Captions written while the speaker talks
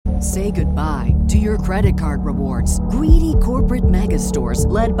Say goodbye to your credit card rewards. Greedy corporate mega stores,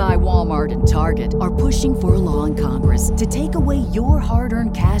 led by Walmart and Target, are pushing for a law in Congress to take away your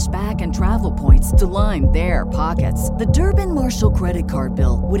hard-earned cash back and travel points to line their pockets. The Durbin-Marshall credit card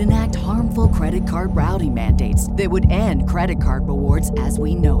bill would enact harmful credit card routing mandates that would end credit card rewards as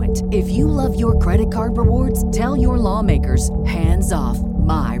we know it. If you love your credit card rewards, tell your lawmakers, hands off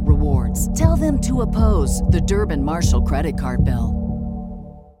my rewards. Tell them to oppose the Durbin-Marshall credit card bill.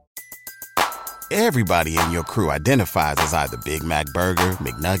 Everybody in your crew identifies as either Big Mac Burger,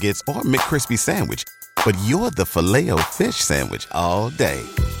 McNuggets, or McCrispy Sandwich. But you're the Filet-O-Fish Sandwich all day.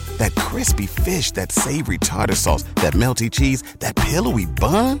 That crispy fish, that savory tartar sauce, that melty cheese, that pillowy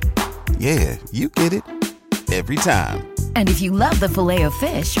bun. Yeah, you get it. Every time. And if you love the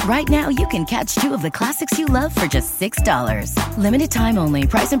Filet-O-Fish, right now you can catch two of the classics you love for just $6. Limited time only.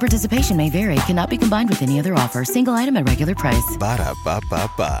 Price and participation may vary. Cannot be combined with any other offer. Single item at regular price.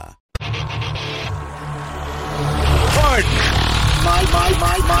 Ba-da-ba-ba-ba. Pardon my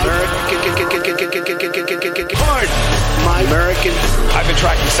American. I've been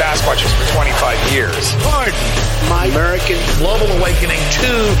tracking Sasquatches for 25 years. Pardon my American. Global awakening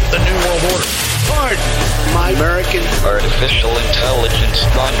to the New World Order. Pardon my American. Artificial intelligence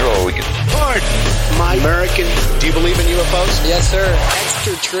android. Pardon my American. Do you believe in UFOs? Yes, sir.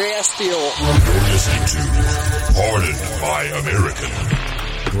 Extraterrestrial. You're listening to Pardon My American.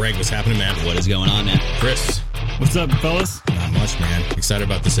 Greg, what's happening, man? What is going on, man? Chris. What's up, fellas? Not much, man. Excited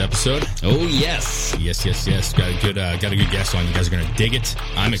about this episode. Oh, yes. Yes. Got a good guest on. You guys are going to dig it.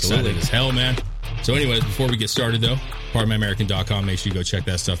 I'm excited as hell, man. So anyways, before we get started, though, pardonmyamerican.com. Make sure you go check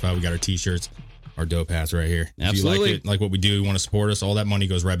that stuff out. We got our t-shirts, our dope hats right here. Absolutely. If you like it, like what we do, you want to support us, all that money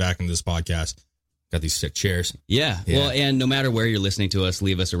goes right back into this podcast. Got these sick chairs. Yeah. Well, and no matter where you're listening to us,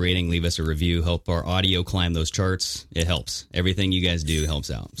 leave us a rating, leave us a review, help our audio climb those charts. It helps. Everything you guys do helps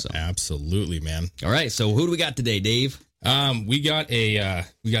out. So absolutely, man. All right. So who do we got today, Dave? We got a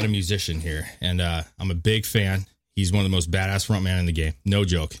musician here, and I'm a big fan. He's one of the most badass frontman in the game. No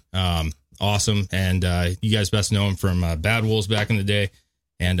joke. Awesome. And you guys best know him from Bad Wolves back in the day,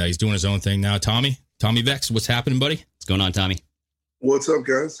 and he's doing his own thing now. Tommy Vext, what's happening, buddy? What's going on, Tommy? What's up,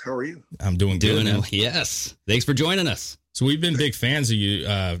 guys? How are you? I'm doing good. Yes. Thanks for joining us. So we've been big fans of you.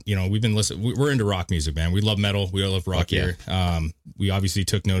 We've been listening. We're into rock music, man. We love metal. We love rock here. We obviously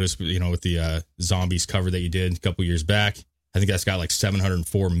took notice, with the Zombies cover that you did a couple years back. I think that's got like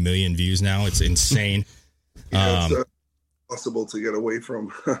 704 million views now. It's insane. It's possible to get away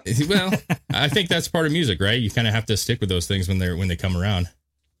from. Well, I think that's part of music, right? You kind of have to stick with those things when they come around.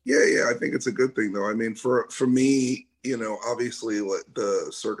 Yeah. I think it's a good thing, though. I mean, for me, obviously the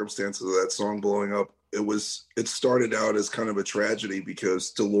circumstances of that song blowing up, it started out as kind of a tragedy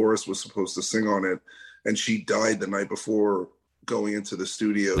because Dolores was supposed to sing on it and she died the night before going into the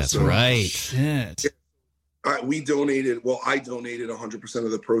studio. That's right. Shit. I donated 100%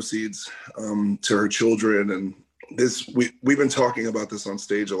 of the proceeds to her children. And we've been talking about this on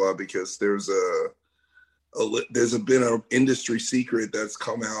stage a lot because there's been an industry secret that's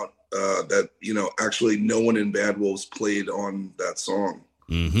come out that actually no one in Bad Wolves played on that song.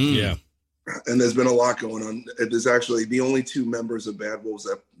 Mm-hmm. Yeah, and there's been a lot going on. There's actually the only two members of Bad Wolves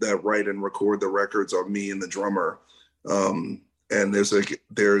that write and record the records are me and the drummer. And there's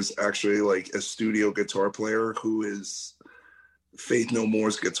actually like a studio guitar player who is Faith No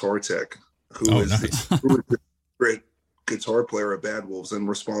More's guitar tech, who is the great guitar player at Bad Wolves and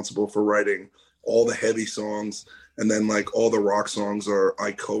responsible for writing all the heavy songs. And then like all the rock songs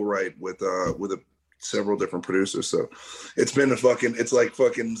I co-write with several different producers. So it's been it's like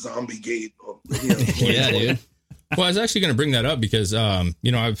fucking zombie gate. Yeah, dude. Well, I was actually going to bring that up because, I've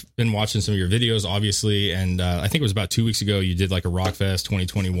been watching some of your videos, obviously. And I think it was about 2 weeks ago, you did like a Rockfest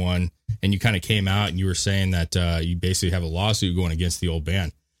 2021 and you kind of came out and you were saying that you basically have a lawsuit going against the old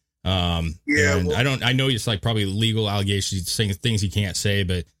band. I know it's like probably legal allegations, saying things you can't say,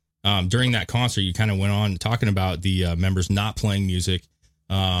 but during that concert, you kind of went on talking about the members not playing music.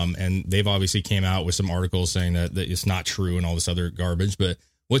 And they've obviously came out with some articles saying that it's not true and all this other garbage. But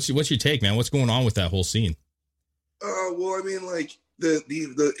what's your take, man? What's going on with that whole scene? Well, I mean, like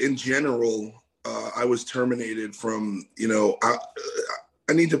the in general, I was terminated from,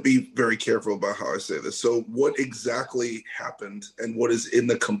 I need to be very careful about how I say this. So what exactly happened and what is in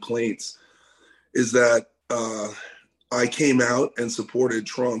the complaints is that I came out and supported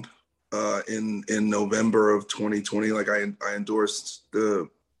Trump in November of 2020. Like I endorsed the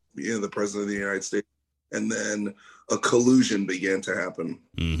president of the United States, and then a collusion began to happen.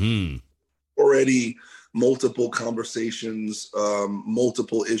 Mm-hmm. Already multiple conversations,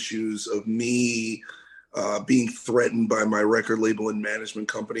 multiple issues of me being threatened by my record label and management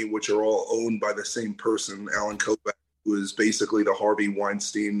company, which are all owned by the same person, Alan Kovac, who is basically the Harvey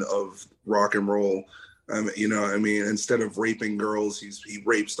Weinstein of rock and roll. Instead of raping girls, he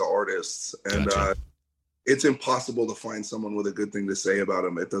rapes the artists. And Gotcha. It's impossible to find someone with a good thing to say about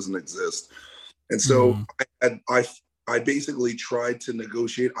him. It doesn't exist. And so I basically tried to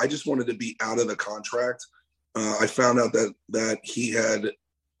negotiate. I just wanted to be out of the contract. I found out that he had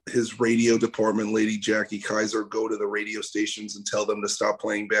his radio department, Lady Jackie Kaiser, go to the radio stations and tell them to stop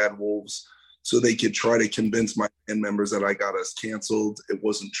playing Bad Wolves so they could try to convince my band members that I got us canceled. It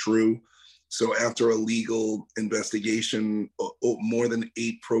wasn't true. So after a legal investigation, more than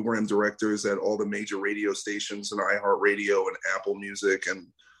 8 program directors at all the major radio stations and iHeartRadio and Apple Music and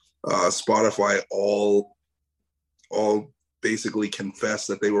Spotify all basically confessed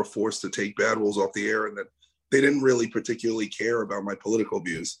that they were forced to take Bad Wolves off the air and that they didn't really particularly care about my political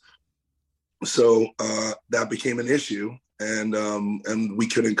views. So that became an issue, and we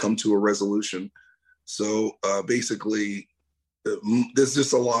couldn't come to a resolution. So basically, there's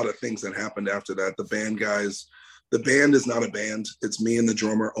just a lot of things that happened after that. The band is not a band. It's me and the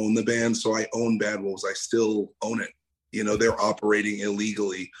drummer own the band. So I own Bad Wolves. I still own it. They're operating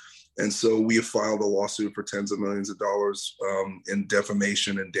illegally. And so we have filed a lawsuit for tens of millions of dollars in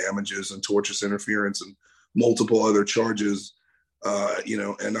defamation and damages and tortious interference and multiple other charges.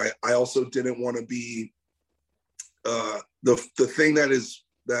 And I also didn't want to be the thing that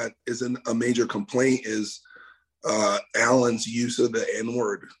is a major complaint is Alan's use of the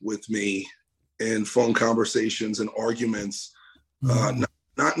N-word with me in phone conversations and arguments,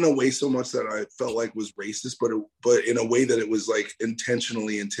 not in a way so much that I felt like was racist, but in a way that it was like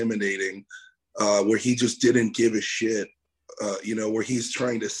intentionally intimidating, where he just didn't give a shit, where he's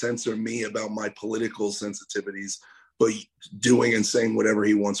trying to censor me about my political sensitivities, but doing and saying whatever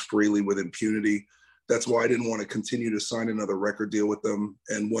he wants freely with impunity. That's why I didn't want to continue to sign another record deal with them.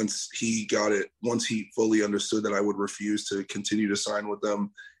 And once he fully understood that I would refuse to continue to sign with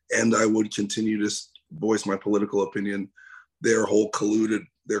them and I would continue to voice my political opinion, their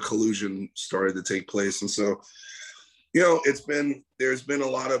collusion started to take place. And so, there's been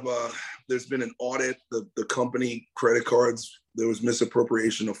an audit, the company credit cards, there was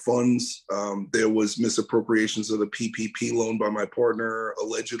misappropriation of funds. There was misappropriations of the PPP loan by my partner,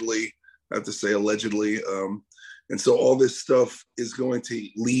 allegedly. I have to say allegedly. And so all this stuff is going to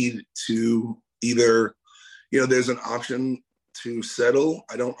lead to either, there's an option to settle.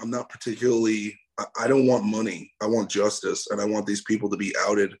 I don't want money. I want justice, and I want these people to be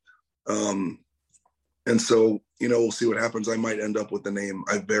outed. And so, we'll see what happens. I might end up with the name.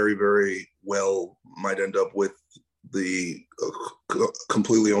 I very, very well might end up with the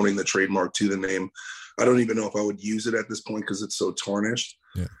completely owning the trademark to the name. I don't even know if I would use it at this point because it's so tarnished.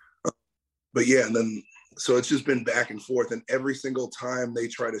 Yeah. But yeah, and then so it's just been back and forth, and every single time they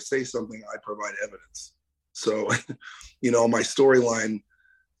try to say something, I provide evidence. So, my storyline,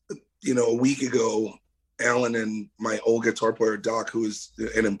 a week ago, Alan and my old guitar player Doc, who is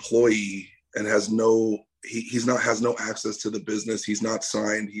an employee and has no access to the business. He's not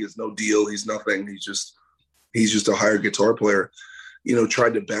signed. He has no deal. He's nothing. He's just a hired guitar player.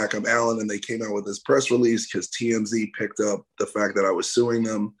 Tried to back up Alan, and they came out with this press release because TMZ picked up the fact that I was suing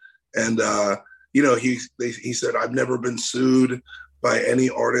them. And, he said, I've never been sued by any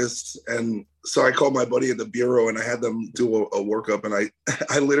artists. And so I called my buddy at the bureau and I had them do a workup, and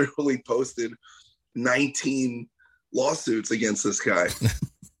I literally posted 19 lawsuits against this guy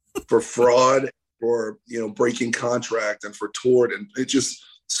for fraud, for, breaking contract, and for tort, and it's just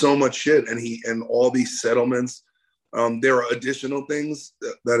so much shit. And all these settlements, there are additional things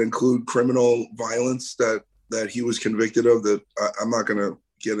that include criminal violence that he was convicted of that I'm not going to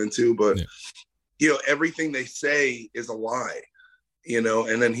get into, but everything they say is a lie, and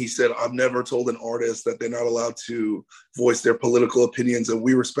then he said, I've never told an artist that they're not allowed to voice their political opinions, and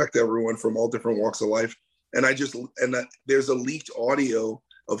we respect everyone from all different walks of life. And that there's a leaked audio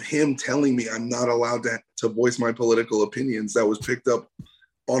of him telling me I'm not allowed to voice my political opinions that was picked up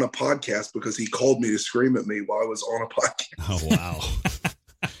on a podcast because he called me to scream at me while I was on a podcast. Oh, wow.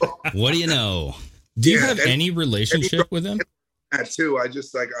 What do you know? Do you have any relationship with him? That too.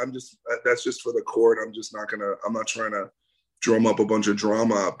 That's just for the court. I'm not trying to drum up a bunch of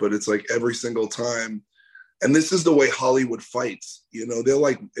drama, but it's like every single time. And this is the way Hollywood fights. They're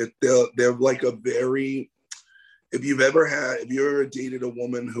like a very, if you've ever dated a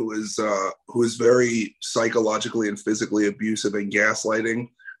woman who is very psychologically and physically abusive and gaslighting,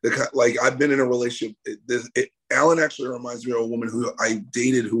 I've been in a relationship. Alan actually reminds me of a woman who I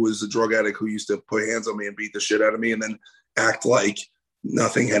dated who was a drug addict who used to put hands on me and beat the shit out of me and then act like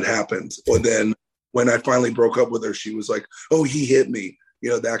nothing had happened. Or then when I finally broke up with her, she was like, "Oh, he hit me,"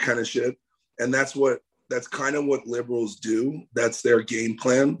 that kind of shit. And that's kind of what liberals do. That's their game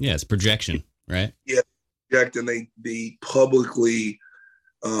plan. Yeah, it's projection, right? Yeah, project, and they publicly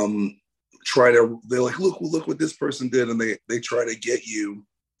they're like, look what this person did, and they try to get you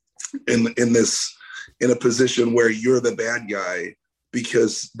in a position where you're the bad guy,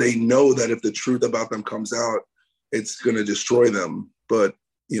 because they know that if the truth about them comes out, it's going to destroy them. But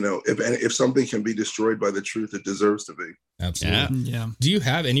if something can be destroyed by the truth, it deserves to be. Absolutely. Yeah. Do you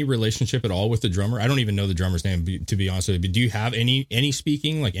have any relationship at all with the drummer? I don't even know the drummer's name, to be honest with you. But do you have any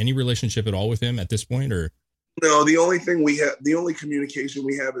speaking, like any relationship at all with him at this point, or? No, the only communication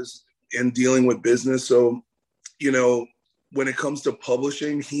we have is in dealing with business. So, when it comes to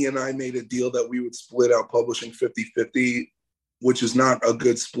publishing, he and I made a deal that we would split out publishing 50-50, which is not a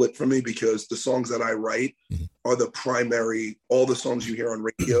good split for me, because the songs that I write are the primary, all the songs you hear on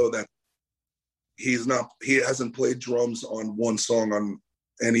radio. That he hasn't played drums on one song on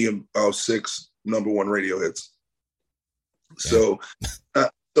any of our 6 #1 radio hits. So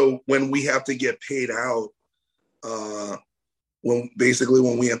when we have to get paid out, when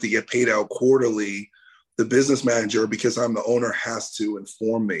we have to get paid out quarterly, the business manager, because I'm the owner, has to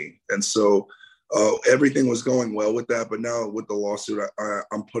inform me. And so everything was going well with that. But now with the lawsuit,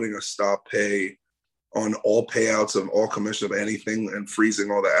 I'm putting a stop pay on all payouts of all commission of anything, and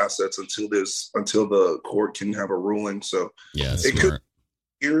freezing all the assets until the court can have a ruling. So it could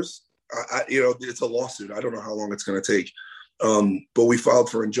be years. It's a lawsuit. I don't know how long it's going to take. But we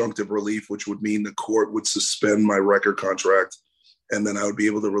filed for injunctive relief, which would mean the court would suspend my record contract, and then I would be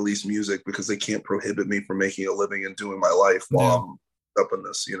able to release music, because they can't prohibit me from making a living and doing my life while I'm up in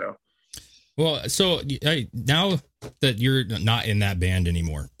this, Well, so now that you're not in that band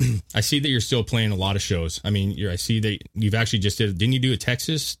anymore, I see that you're still playing a lot of shows. I mean, I see that you've actually didn't you do a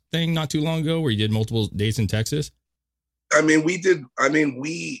Texas thing not too long ago where you did multiple dates in Texas? I mean,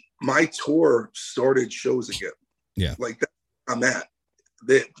 my tour started shows again. Yeah. Like that, I'm at.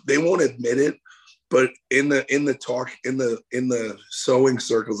 They won't admit it, but in the sewing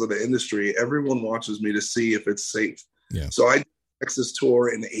circles of the industry, everyone watches me to see if it's safe. Yeah. So I did Texas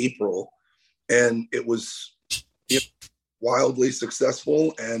tour in April, and it was wildly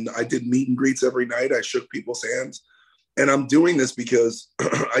successful. And I did meet and greets every night. I shook people's hands, and I'm doing this because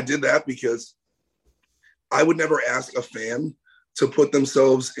I did that because I would never ask a fan to put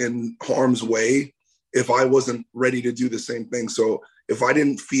themselves in harm's way if I wasn't ready to do the same thing. So if I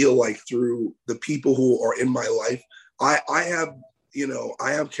didn't feel like, through the people who are in my life, I have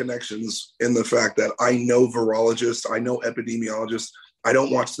connections in the fact that I know virologists, I know epidemiologists. I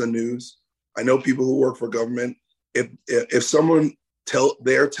don't watch the news. I know people who work for government. If someone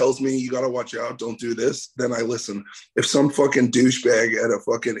tells me you got to watch out, don't do this, then I listen. If some fucking douchebag at a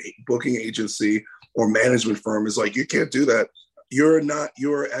fucking booking agency or management firm is like, you can't do that,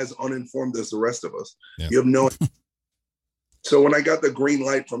 you're as uninformed as the rest of us. Yeah. You have no. So when I got the green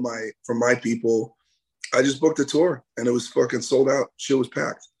light from my people, I just booked a tour, and it was fucking sold out. Shit was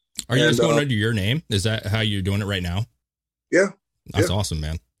packed. Are you just going under your name? Is that how you're doing it right now? Yeah. That's awesome,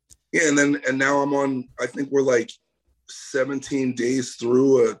 man. Yeah. And now I'm on, I think we're like 17 days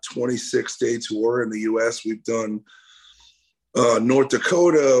through a 26-day tour in the US. We've done North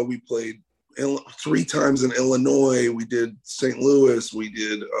Dakota. We played 3 times in Illinois. We did St. Louis.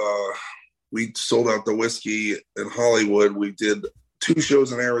 We sold out the whiskey in Hollywood. We did 2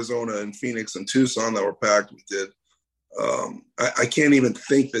 shows in Arizona and Phoenix and Tucson that were packed. We did, I can't even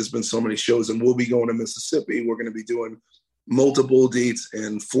think there's been so many shows, and we'll be going to Mississippi. We're going to be doing multiple dates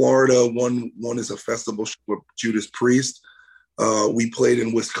in Florida. One is a festival with Judas Priest. We played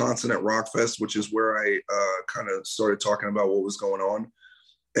in Wisconsin at Rockfest, which is where I kind of started talking about what was going on.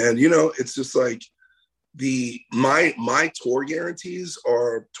 And, it's just like my tour guarantees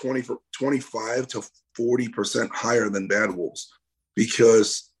are 25 to 40% higher than Bad Wolves,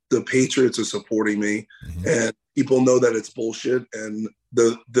 because the Patriots are supporting me, and people know that it's bullshit. And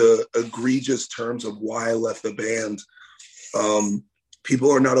the egregious terms of why I left the band, people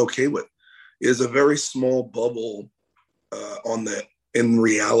are not okay with. It is a very small bubble in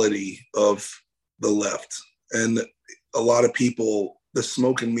reality of the left. And a lot of people, the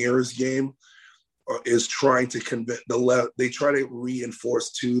smoke and mirrors game is trying to convince the left. They try to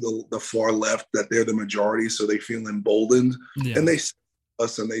reinforce to the far left that they're the majority, so they feel emboldened. Yeah. And they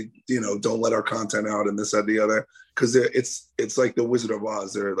us and they don't let our content out and this, that, the other, because it's like the Wizard of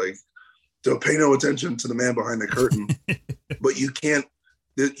Oz. They're like, don't pay no attention to the man behind the curtain. But you can't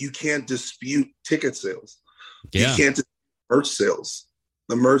dispute ticket sales. Yeah. You can't dispute merch sales.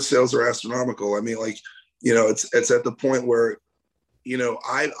 The merch sales are astronomical. I mean, like, it's at the point where,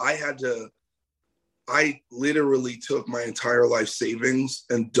 I had to I literally took my entire life savings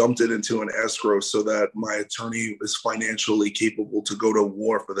and dumped it into an escrow so that my attorney is financially capable to go to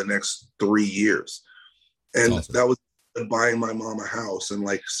war for the next 3 years. And awesome. That was buying my mom a house and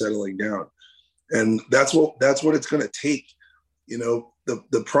like settling down. And that's what it's going to take. You know,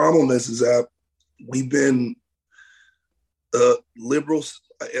 the problem is that we've been liberals.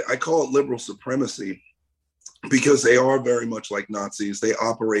 I call it liberal supremacy, because they are very much like Nazis. They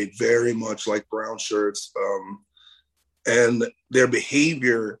operate very much like brown shirts. And their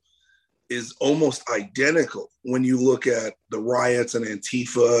behavior is almost identical when you look at the riots and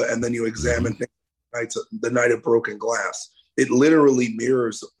Antifa, and then you examine the night of broken glass. It literally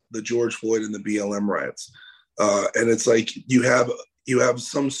mirrors the George Floyd and the BLM riots. And it's like you have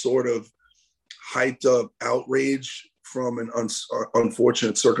some sort of hyped up outrage from an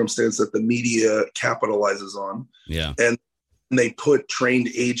unfortunate circumstance that the media capitalizes on. Yeah. And they put trained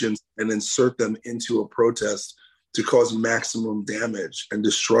agents and insert them into a protest to cause maximum damage and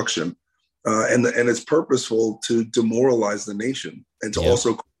destruction. And it's purposeful to demoralize the nation and to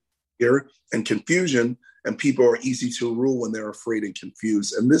also fear and confusion. And people are easy to rule when they're afraid and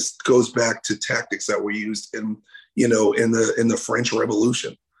confused. And this goes back to tactics that were used in the French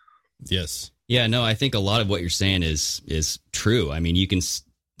Revolution. Yes. Yeah, no, I think a lot of what you're saying is true. I mean, you can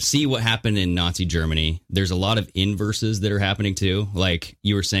see what happened in Nazi Germany. There's a lot of inverses that are happening too. Like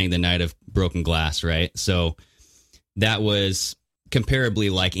you were saying, the night of broken glass, right? So that was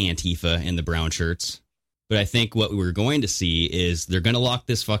comparably like Antifa and the brown shirts. But I think what we're going to see is they're going to lock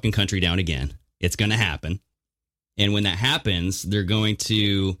this fucking country down again. It's going to happen. And when that happens, they're going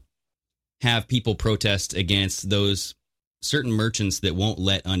to have people protest against those certain merchants that won't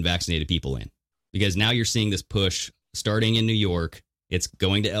let unvaccinated people in. Because now you're seeing this push starting in New York. It's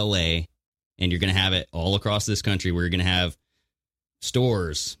going to LA, and you're going to have it all across this country where you're going to have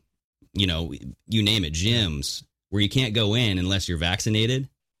stores, you name it, gyms, where you can't go in unless you're vaccinated.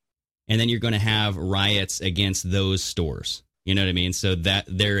 And then you're going to have riots against those stores. You know what I mean? So that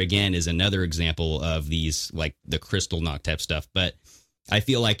there again is another example of these, like the crystal knock type stuff. But I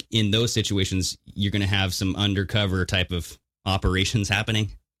feel like in those situations, you're going to have some undercover type of operations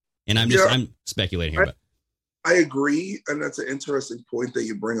happening. And I'm speculating here. But I agree. And that's an interesting point that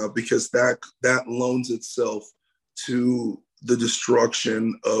you bring up, because that loans itself to the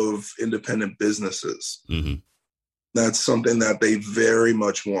destruction of independent businesses. Mm-hmm. That's something that they very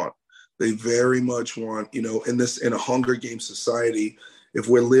much want. They very much want, in a Hunger Games society, if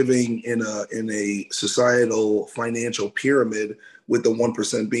we're living in a societal financial pyramid with the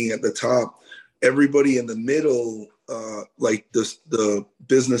 1% being at the top, everybody in the middle, like the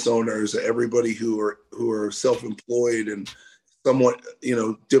business owners, everybody who are self-employed and somewhat,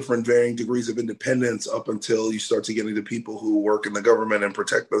 different varying degrees of independence, up until you start to get into people who work in the government and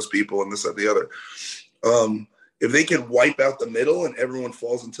protect those people and this, that, the other. If they can wipe out the middle and everyone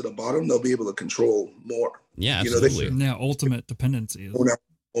falls into the bottom, they'll be able to control more. Yeah, absolutely. Ultimate dependency.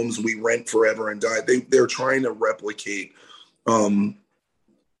 Homes we rent forever and die. They're trying to replicate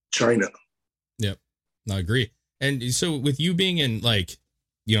China. Yep, I agree. And so with you being in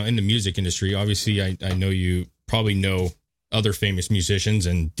in the music industry, obviously I know you probably know other famous musicians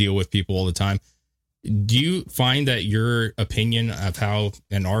and deal with people all the time. Do you find that your opinion of how,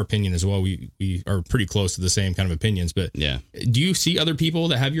 and our opinion as well, we are pretty close to the same kind of opinions, but yeah, do you see other people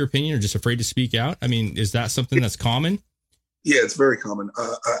that have your opinion or just afraid to speak out? I mean, is that something that's common? Yeah, it's very common.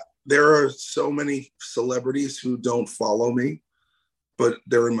 There are so many celebrities who don't follow me, but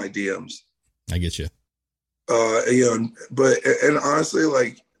they're in my DMs. I get you. And honestly,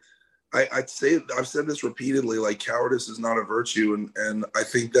 like I'd say, I've said this repeatedly, like cowardice is not a virtue. And I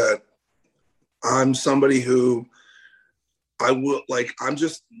think that I'm somebody who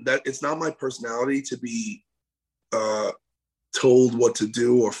it's not my personality to be told what to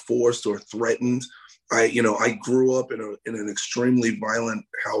do or forced or threatened. I grew up in an extremely violent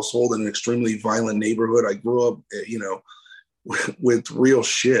household, in an extremely violent neighborhood. I grew up, with real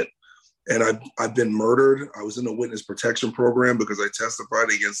shit. And I've been murdered. I was in a witness protection program because I testified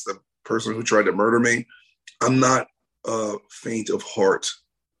against the person who tried to murder me. I'm not faint of heart.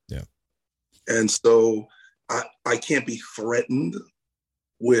 Yeah. And so I can't be threatened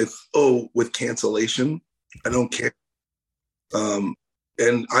with cancellation. I don't care.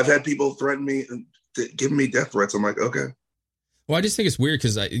 And I've had people threaten me and give me death threats. I'm like, okay. Well, I just think it's weird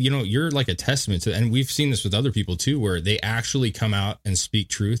because, you're like a testament to, and we've seen this with other people too, where they actually come out and speak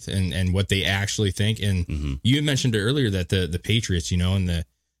truth and what they actually think. And you mentioned earlier that the Patriots, and the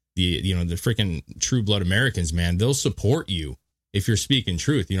freaking true blood Americans, man, they'll support you if you're speaking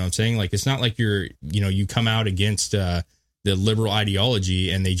truth. You know what I'm saying? Like, it's not like you're, you come out against, the liberal ideology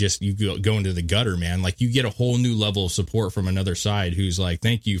and you go into the gutter, man. Like you get a whole new level of support from another side who's like,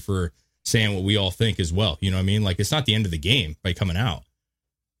 thank you for saying what we all think as well. You know what I mean? Like it's not the end of the game by coming out.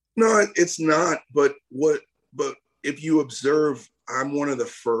 No, it's not. But if you observe, I'm one of the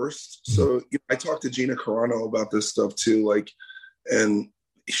first. So I talked to Gina Carano about this stuff too. Like, and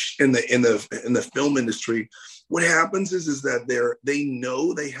in the film industry, what happens is that they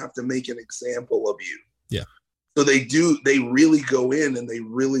know they have to make an example of you. Yeah. So they really go in and they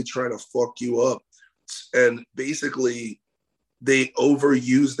really try to fuck you up. And basically they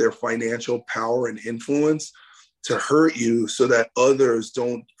overuse their financial power and influence to hurt you so that others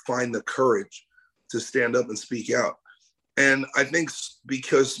don't find the courage to stand up and speak out. And I think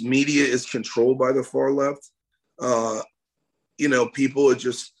because media is controlled by the far left, people are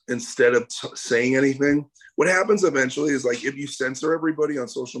just, instead of saying anything, what happens eventually is like if you censor everybody on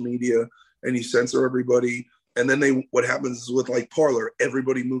social media and you censor everybody, and then what happens is with like Parler,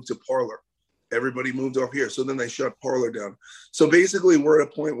 everybody moved to Parler. Everybody moved off here. So then they shut Parler down. So basically we're at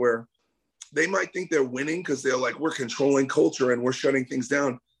a point where they might think they're winning because they're like, we're controlling culture and we're shutting things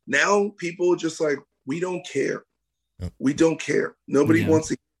down. Now people are just like, we don't care. We don't care. Nobody wants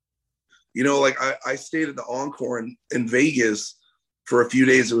to, like I stayed at the Encore in Vegas for a few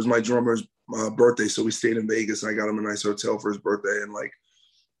days. It was my drummer's birthday. So we stayed in Vegas and I got him a nice hotel for his birthday. And like,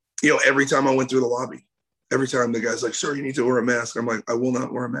 every time I went through the lobby, every time the guy's like, sir, you need to wear a mask. I'm like, I will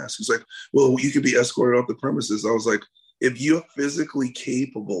not wear a mask. He's like, well, you could be escorted off the premises. I was like, if you're physically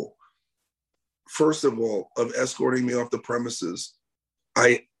capable, first of all, of escorting me off the premises,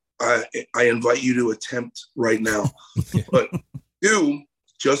 I invite you to attempt right now. But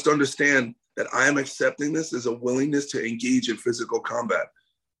just understand that I am accepting this as a willingness to engage in physical combat.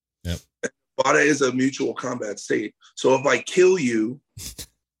 Yep. Bada is a mutual combat state. So if I kill you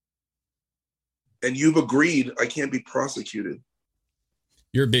and you've agreed, I can't be prosecuted.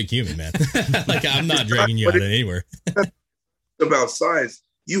 You're a big human, man. Like I'm not dragging you out of anywhere. About size.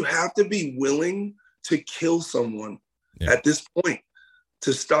 You have to be willing to kill someone at this point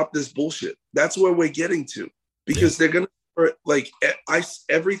to stop this bullshit. That's where we're getting to, because they're going to, like,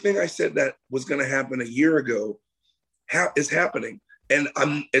 everything I said that was going to happen a year ago is happening. And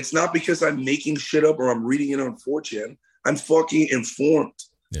it's not because I'm making shit up or I'm reading it on 4chan. I'm fucking informed.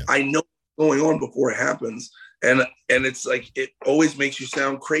 Yeah. I know what's going on before it happens. And it's like, it always makes you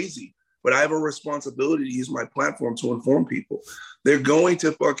sound crazy, but I have a responsibility to use my platform to inform people. They're going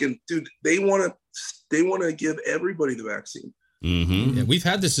to they want to give everybody the vaccine. Mm-hmm. Yeah, we've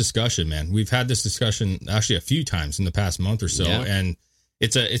had this discussion, man. We've had this discussion actually a few times in the past month or so. Yeah. And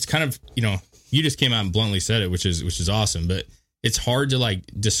it's kind of, you just came out and bluntly said it, which is awesome, but it's hard to like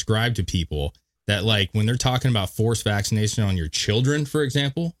describe to people that like when they're talking about forced vaccination on your children, for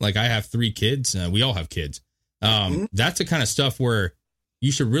example, like I have 3 kids, we all have kids. That's the kind of stuff where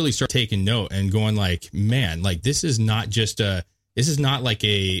you should really start taking note and going like, man, like this is not like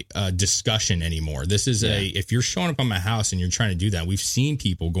a discussion anymore. This is if you're showing up on my house and you're trying to do that, we've seen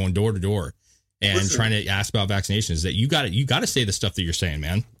people going door to door and trying to ask about vaccinations, that you got to say the stuff that you're saying,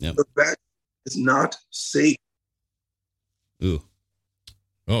 man. Yep. The vaccine is not safe. Ooh.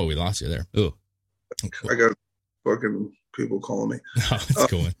 Oh, we lost you there. Ooh. I got fucking people calling me. Oh, it's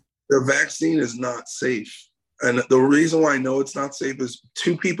cool. The vaccine is not safe. And the reason why I know it's not safe is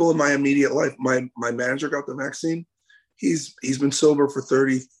 2 people in my immediate life. My manager got the vaccine. He's been sober for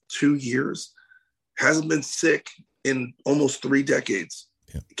 32 years, hasn't been sick in almost 3 decades.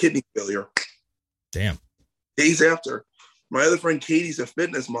 Yeah. Kidney failure. Damn. Days after. My other friend Katie's a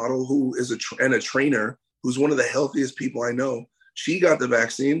fitness model who is a trainer, who's one of the healthiest people I know. She got the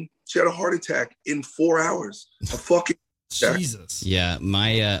vaccine. She had a heart attack in 4 hours. A fucking Jesus. Yeah,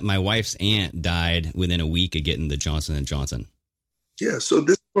 my wife's aunt died within a week of getting the Johnson & Johnson. Yeah, so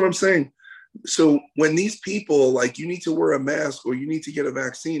this is what I'm saying. So when these people like, you need to wear a mask or you need to get a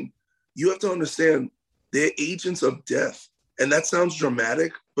vaccine, you have to understand they're agents of death. And that sounds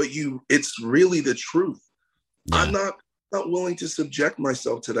dramatic, but it's really the truth. Yeah. I'm not willing to subject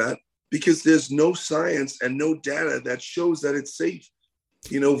myself to that because there's no science and no data that shows that it's safe.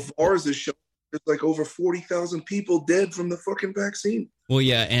 VARS is showing there's like over 40,000 people dead from the fucking vaccine. Well,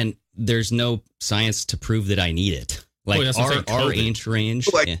 yeah, and there's no science to prove that I need it. Like our age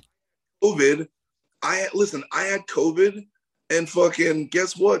range. Like COVID, I had COVID and fucking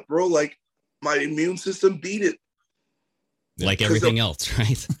guess what, bro? Like my immune system beat it. Like everything else,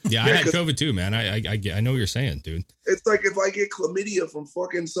 right? Yeah, I had COVID too, man. I know what you're saying, dude. It's like if I get chlamydia from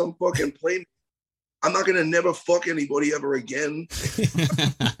fucking some fucking plane, I'm not gonna never fuck anybody ever again.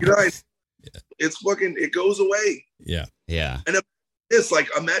 It's fucking, it goes away. Yeah. Yeah. And this. Like,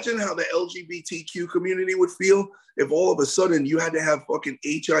 imagine how the LGBTQ community would feel if all of a sudden you had to have fucking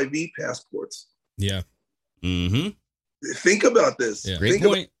HIV passports. Yeah. Mm-hmm. Think about this. Yeah. Great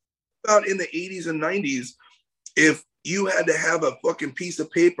point. About in the 80s and 90s, if you had to have a fucking piece of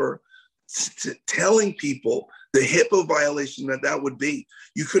paper telling people the HIPAA violation that would be.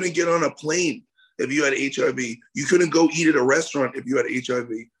 You couldn't get on a plane if you had HIV. You couldn't go eat at a restaurant if you had HIV.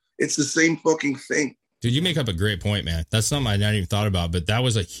 It's the same fucking thing. Dude, you make up a great point, man. That's something I hadn't even thought about, but that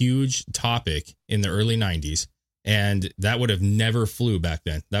was a huge topic in the early 90s, and that would have never flew back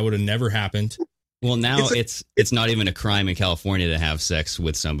then. That would have never happened. Well, now it's not even a crime in California to have sex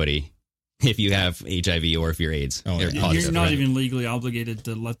with somebody if you have HIV or if you're AIDS. Oh, you're not even legally obligated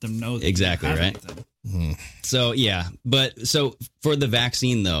to let them know. That exactly, right? So, yeah. But so for the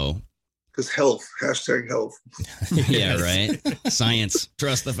vaccine, though. Because health, #health. Yeah, right. Science.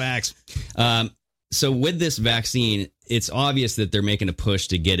 Trust the facts. So with this vaccine, it's obvious that they're making a push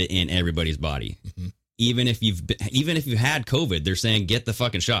to get it in everybody's body. Mm-hmm. Even if you've had COVID, they're saying get the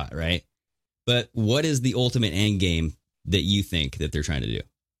fucking shot, right? But what is the ultimate end game that you think that they're trying to do?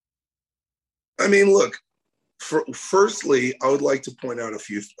 I mean, look, firstly, I would like to point out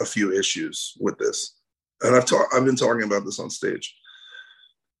a few issues with this. And I've been talking about this on stage.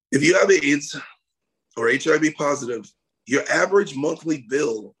 If you have AIDS or HIV positive, your average monthly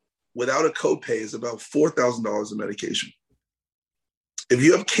bill without a copay is about $4,000 in medication. If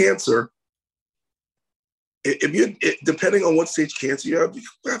you have cancer, depending on what stage cancer you have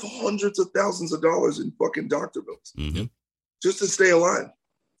hundreds of thousands of dollars in fucking doctor bills just to stay alive.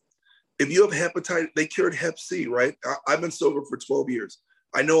 If you have hepatitis, they cured Hep C, right? I've been sober for 12 years.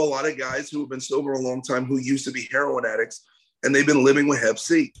 I know a lot of guys who have been sober a long time who used to be heroin addicts, and they've been living with Hep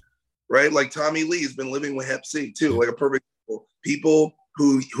C, right? Like Tommy Lee has been living with Hep C too, like a perfect example. People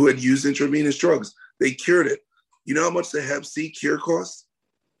who had used intravenous drugs, they cured it. You know how much the Hep C cure costs?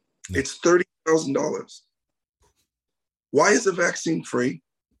 It's $30,000. Why is the vaccine free?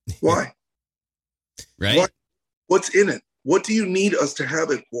 Why? Right? Why? What's in it? What do you need us to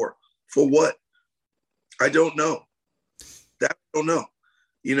have it for? For what? I don't know. That I don't know.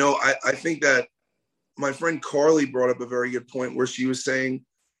 You know, I think that my friend Carly brought up a very good point where she was saying,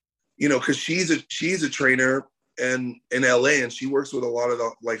 you know, because she's a trainer and in LA, and she works with a lot of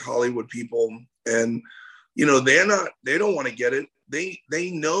the like Hollywood people, and you know, they don't want to get it.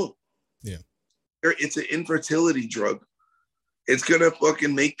 They know. Yeah. It's an infertility drug. It's gonna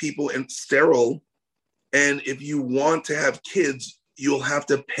fucking make people sterile, and if you want to have kids, you'll have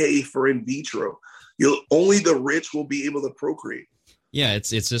to pay for in vitro. Only the rich will be able to procreate. Yeah, it's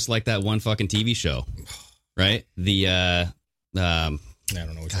just like that one fucking TV show, right? The I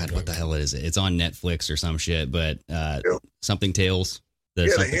don't know. God, what the hell is it? It's on Netflix or some shit, but something Tales.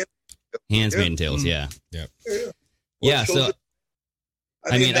 The Handmaid's Tales. Yeah. Yeah. Yeah. So,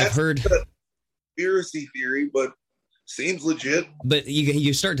 I mean I've heard conspiracy theory, but seems legit. But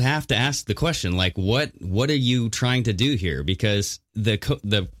you start to have to ask the question, like, what are you trying to do here? Because the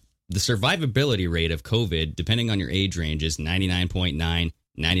survivability rate of COVID, depending on your age range, is 99.9,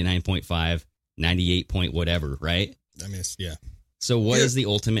 99.5, 98 point whatever, right? I mean, yeah. So what is the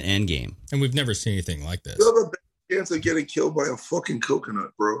ultimate end game? And we've never seen anything like this. You have a bad chance of getting killed by a fucking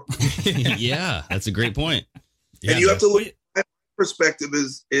coconut, bro. Yeah, that's a great point. And you have to look. My perspective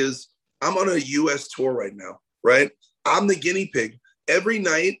is I'm on a U.S. tour right now, right? I'm the guinea pig. Every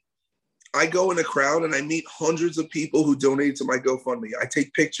night I go in a crowd and I meet hundreds of people who donate to my GoFundMe. I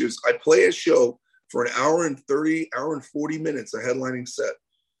take pictures. I play a show for an hour and 40 minutes, a headlining set.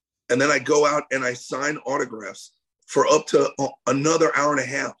 And then I go out and I sign autographs for up to another hour and a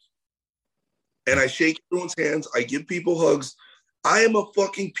half. And I shake everyone's hands. I give people hugs. I am a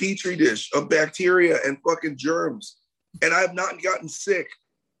fucking petri dish of bacteria and fucking germs. And I've not gotten sick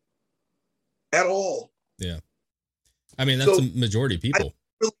at all. Yeah. I mean, that's the majority of people.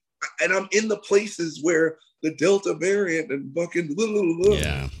 And I'm in the places where the Delta variant and fucking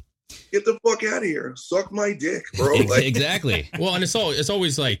get the fuck out of here. Suck my dick, bro. Like, exactly. Well, and it's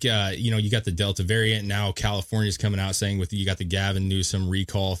always like, you know, you got the Delta variant. Now California's coming out saying you got the Gavin Newsom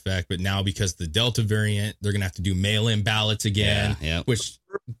recall effect. But now because the Delta variant, they're going to have to do mail-in ballots again, which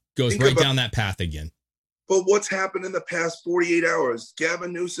goes right down that path again. But what's happened in the past 48 hours?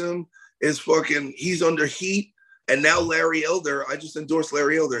 Gavin Newsom is he's under heat. And now Larry Elder, I just endorsed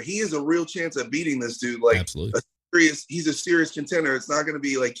Larry Elder. He has a real chance at beating this dude. Like, absolutely. He's a serious contender. It's not going to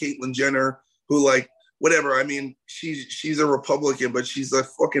be like Caitlyn Jenner, who like, whatever. I mean, she's a Republican, but she's a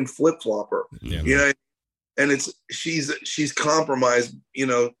fucking flip-flopper. Yeah, you know? And she's compromised, you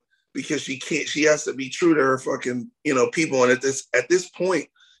know, because she has to be true to her fucking, you know, people. And at this point,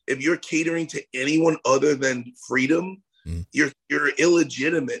 if you're catering to anyone other than freedom, you're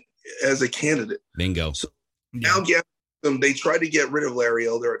illegitimate as a candidate. Bingo. So now they tried to get rid of Larry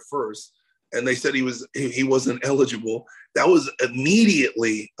Elder at first, and they said he wasn't eligible. That was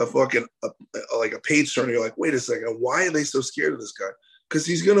immediately a page turner. You're like, wait a second, why are they so scared of this guy? Because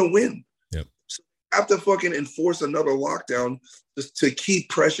he's gonna win. Yep. So they have to fucking enforce another lockdown just to keep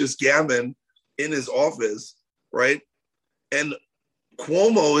Precious Gavin in his office, right? And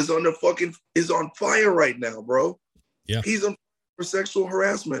Cuomo is on fire right now, bro. Yeah. He's on for sexual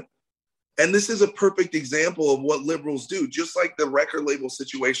harassment. And this is a perfect example of what liberals do, just like the record label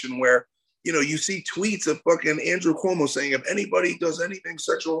situation where, you see tweets of fucking Andrew Cuomo saying, if anybody does anything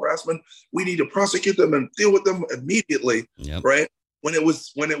sexual harassment, we need to prosecute them and deal with them immediately. Yep. Right. When they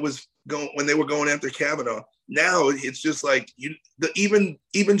were going after Kavanaugh. Now it's just like even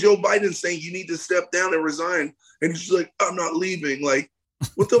Joe Biden saying you need to step down and resign. And he's just like, I'm not leaving. Like,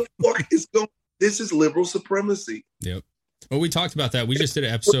 what the fuck is going? This is liberal supremacy. Yep. Well, we talked about that. We just did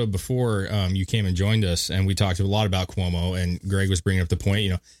an episode before you came and joined us, and we talked a lot about Cuomo, and Greg was bringing up the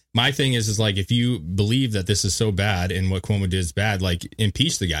point, my thing is like, if you believe that this is so bad and what Cuomo did is bad, like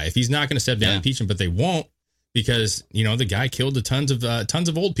impeach the guy. If he's not going to step down, impeach him, but they won't because, the guy killed tons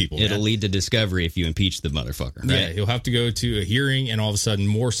of old people. It'll lead to discovery if you impeach the motherfucker. Right? Yeah. He'll have to go to a hearing and all of a sudden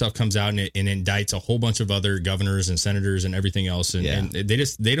more stuff comes out and it indicts a whole bunch of other governors and senators and everything else. And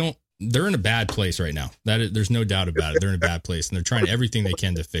they're in a bad place right now. There's no doubt about it. They're in a bad place and they're trying everything they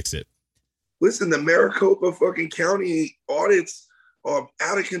can to fix it. Listen, the Maricopa fucking county audits are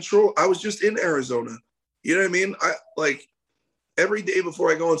out of control. I was just in Arizona. You know what I mean? I like every day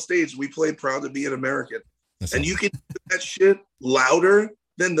before I go on stage, we play Proud to Be an American. That's and awesome. You can do that shit louder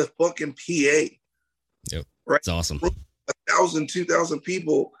than the fucking PA. Yep. Right? It's awesome. 1,000, 2,000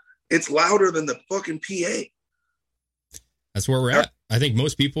 people. It's louder than the fucking PA. That's where we're at. I think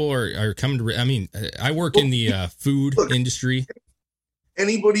most people are coming to. I work in the food industry.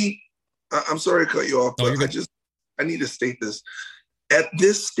 Anybody, I'm sorry to cut you off, but I need to state this. At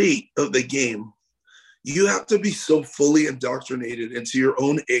this state of the game, you have to be so fully indoctrinated into your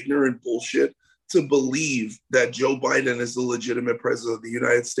own ignorant bullshit to believe that Joe Biden is the legitimate president of the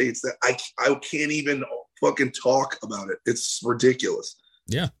United States that I can't even fucking talk about it. It's ridiculous.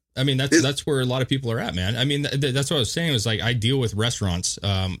 Yeah. That's where a lot of people are at, man. That's what I was saying was like, I deal with restaurants.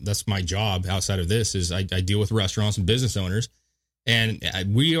 That's my job outside of this is I deal with restaurants and business owners. And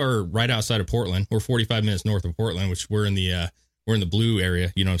we are right outside of Portland. We're 45 minutes north of Portland, which we're in the blue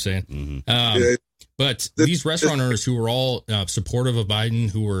area. You know what I'm saying? Mm-hmm. But these restaurant owners who were all supportive of Biden,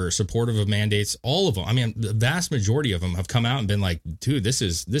 who were supportive of mandates, all of them, the vast majority of them have come out and been like, dude, this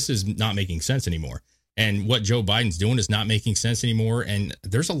is not making sense anymore. And what Joe Biden's doing is not making sense anymore. And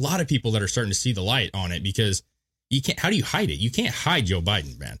there's a lot of people that are starting to see the light on it because you can't. How do you hide it? You can't hide Joe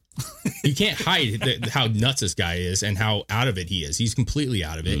Biden, man. You can't hide how nuts this guy is and how out of it he is. He's completely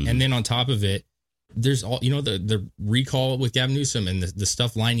out of it. And then on top of it, there's all the recall with Gavin Newsom and the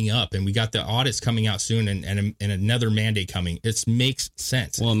stuff lining up, and we got the audits coming out soon, and another mandate coming. It makes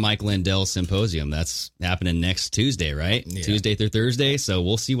sense. Well, Mike Lindell's symposium that's happening next Tuesday, right? Yeah. Tuesday through Thursday. So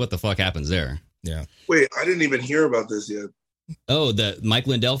we'll see what the fuck happens there. Yeah. Wait, I didn't even hear about this yet. Oh, the Mike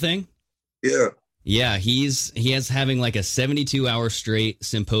Lindell thing? Yeah. Yeah, he is having like a 72-hour straight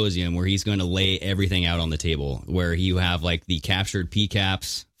symposium where he's going to lay everything out on the table, where you have like the captured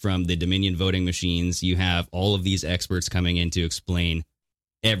PCAPs from the Dominion voting machines. You have all of these experts coming in to explain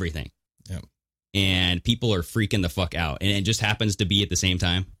everything. Yep. And people are freaking the fuck out. And it just happens to be at the same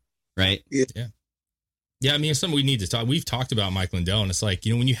time, right? Yeah. Yeah, it's something we need to talk. We've talked about Mike Lindell, and it's like,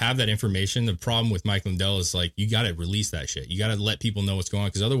 when you have that information, the problem with Mike Lindell is like, you got to release that shit. You got to let people know what's going on,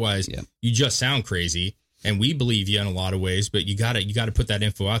 because otherwise you just sound crazy. And we believe you in a lot of ways, but you got to put that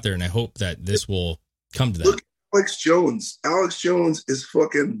info out there. And I hope that this will come to that. Look, Alex Jones is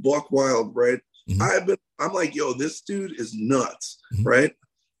fucking buck wild, right? Mm-hmm. I'm like, yo, this dude is nuts, right?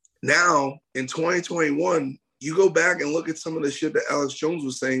 Now in 2021, you go back and look at some of the shit that Alex Jones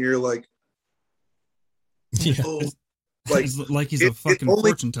was saying. You're like, oh, like he's a fucking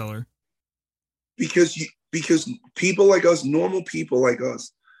fortune teller. Because people like us, normal people like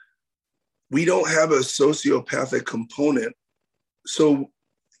us, we don't have a sociopathic component, so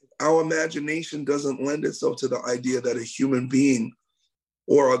our imagination doesn't lend itself to the idea that a human being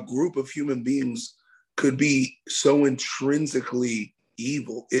or a group of human beings could be so intrinsically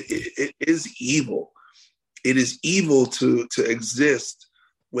evil. It is evil. It is evil to exist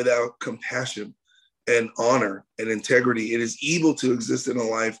without compassion and honor and integrity. It is evil to exist in a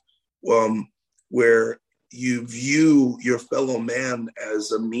life where you view your fellow man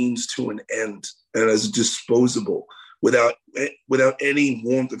as a means to an end and as disposable without any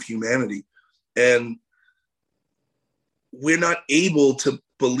warmth of humanity. And we're not able to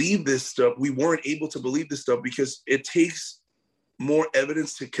believe this stuff. We weren't able to believe this stuff because it takes more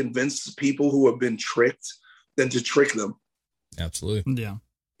evidence to convince people who have been tricked than to trick them. Absolutely. Yeah.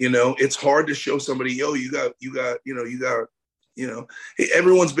 You know, it's hard to show somebody, yo, hey,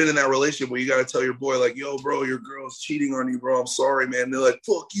 everyone's been in that relationship where you got to tell your boy, like, yo, bro, your girl's cheating on you, bro. I'm sorry, man. They're like,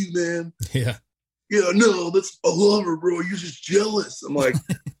 fuck you, man. Yeah. Yeah, no, I love her, bro. You're just jealous. I'm like,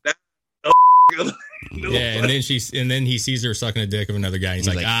 no, yeah, and then he sees her sucking a dick of another guy. And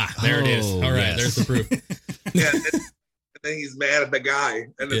he's like, there it is. All right, there's the proof. Yeah, and then he's mad at the guy,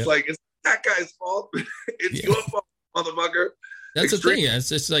 and it's like, it's that guy's fault. It's your fault, motherfucker. That's the thing.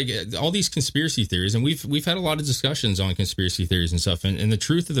 It's like all these conspiracy theories, and we've had a lot of discussions on conspiracy theories and stuff. And the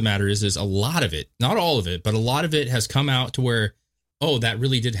truth of the matter is a lot of it, not all of it, but a lot of it has come out to where, oh, that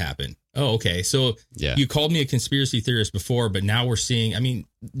really did happen. Oh, okay. So you called me a conspiracy theorist before, but now we're seeing. I mean,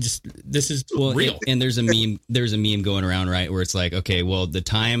 just this is real. And there's a meme going around, right, where it's like, okay, well, the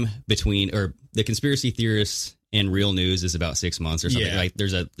time between or the conspiracy theorists and real news is about 6 months or something. Yeah. Like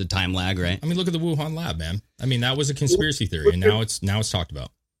there's the time lag, right? I mean, look at the Wuhan lab, man. I mean, that was a conspiracy theory, and now it's talked about.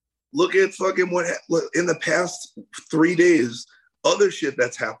 Look at fucking look, in the past 3 days, other shit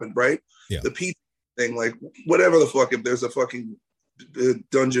that's happened, right? Yeah. The pizza thing, like whatever the fuck. If there's a fucking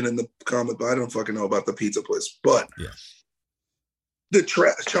dungeon in the comic, but I don't fucking know about the pizza place. But the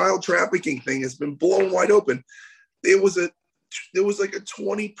child trafficking thing has been blown wide open. There was like a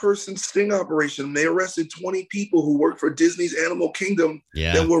 20-person sting operation. They arrested 20 people who worked for Disney's Animal Kingdom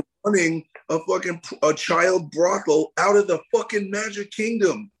that were running a child brothel out of the fucking Magic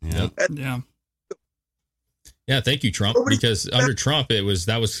Kingdom. Yeah, thank you, Trump. Because under Trump,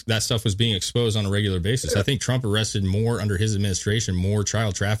 that stuff was being exposed on a regular basis. I think Trump arrested more under his administration, more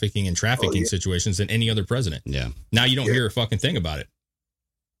child trafficking and trafficking situations than any other president. Yeah. Now you don't hear a fucking thing about it.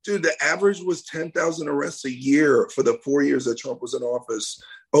 Dude, the average was 10,000 arrests a year for the 4 years that Trump was in office.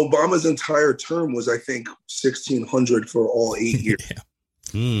 Obama's entire term was, I think, 1,600 for all 8 years.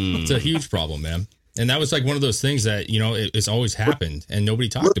 It's a huge problem, man. And that was like one of those things that, you know, it's always happened and nobody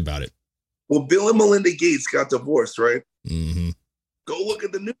talked about it. Well, Bill and Melinda Gates got divorced, right? Mm-hmm. Go look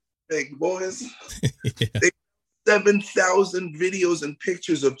at the news thing, boys. They 7,000 videos and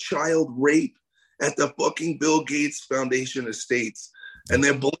pictures of child rape at the fucking Bill Gates Foundation estates. And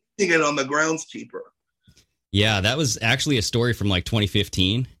they're blaming it on the groundskeeper. Yeah, that was actually a story from like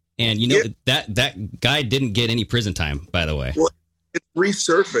 2015. And you know, that guy didn't get any prison time, by the way. Well, it's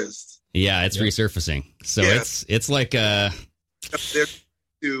resurfaced. Yeah, it's resurfacing. So it's like they're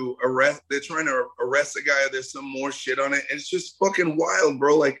trying to arrest the guy. There's some more shit on it. And it's just fucking wild,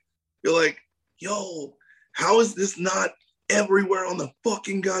 bro. Like, you're like, yo, how is this not everywhere on the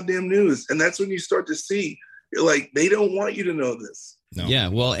fucking goddamn news? And that's when you start to see, you're like, they don't want you to know this. No. Yeah,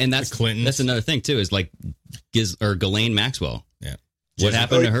 well, and that's another thing too, is like Ghislaine Maxwell. Yeah. What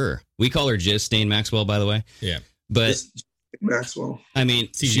happened to her? We call her Jizz Stain Maxwell, by the way. Yeah. But Maxwell. I mean,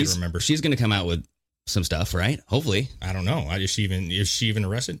 she's going to come out with some stuff, right? Hopefully. I don't know. Is she even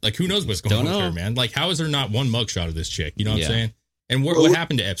arrested? Like, who knows what's going on with her, man? Like, how is there not one mugshot of this chick? You know what I'm saying? And what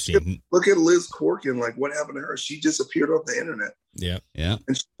happened to Epstein? Look at Liz Corkin. Like, what happened to her? She disappeared off the internet. Yeah. Yeah.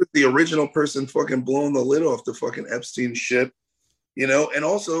 And she was the original person fucking blowing the lid off the fucking Epstein shit. You know, and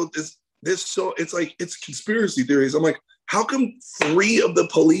also this so it's like it's conspiracy theories. I'm like, how come 3 of the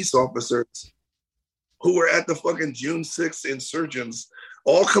police officers who were at the fucking June 6th insurgents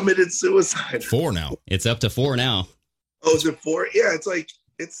all committed suicide? 4 now. It's up to 4 now. Oh, is it 4? Yeah, it's like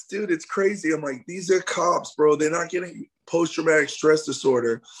it's crazy. I'm like, these are cops, bro. They're not getting post-traumatic stress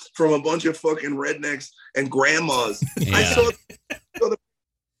disorder from a bunch of fucking rednecks and grandmas. Yeah.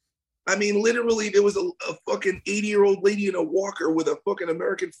 I mean, literally, there was a fucking 80-year-old lady in a walker with a fucking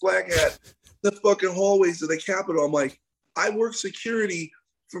American flag hat in the fucking hallways of the Capitol. I'm like, I worked security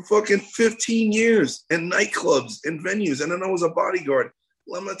for fucking 15 years in nightclubs and venues, and then I was a bodyguard.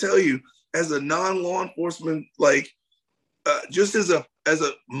 Well, I'm gonna tell you, as a non-law enforcement, like, just as a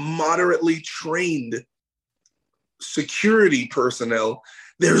moderately trained security personnel,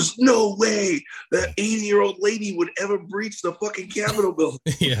 there's no way that 80-year-old lady would ever breach the fucking Capitol building.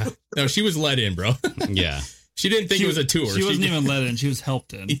 Yeah. No, she was let in, bro. Yeah. She didn't think it was a tour. She wasn't even let in. She was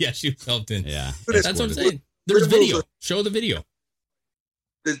helped in. Yeah, she was helped in. Yeah. That's what I'm saying. There's video. Show the video.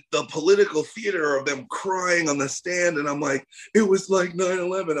 The political theater of them crying on the stand. And I'm like, it was like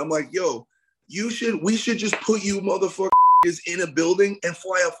 9/11. I'm like, yo, we should just put you motherfuckers in a building and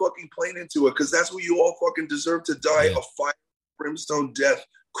fly a fucking plane into it. Cause that's where you all fucking deserve to die a fire brimstone death,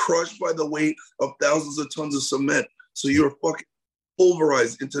 crushed by the weight of thousands of tons of cement. So you're fucking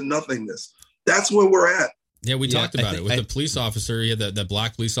pulverized into nothingness. That's where we're at. Yeah, we talked about it with the police officer. Yeah, the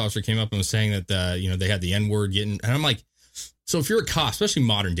black police officer came up and was saying that they had the N-word getting, and I'm like, So if you're a cop, especially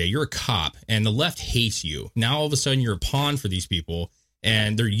modern day, you're a cop and the left hates you. Now all of a sudden you're a pawn for these people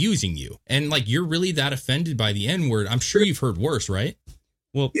and they're using you. And like, you're really that offended by the N-word. I'm sure you've heard worse, right?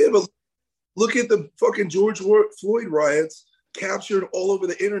 Well, yeah, but look at the fucking George Floyd riots captured all over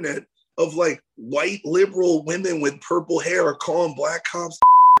the internet of like white liberal women with purple hair calling black cops.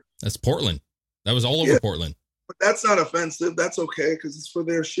 That's Portland. That was all over Portland. But that's not offensive. That's okay because it's for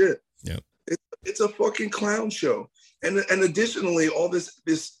their shit. Yeah. It's a fucking clown show. And additionally, all the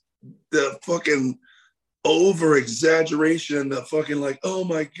fucking over exaggeration, the fucking like, oh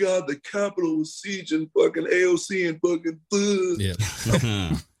my God, the Capitol was sieged and fucking AOC and fucking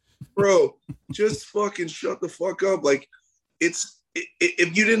yeah. Bro, just fucking shut the fuck up. Like if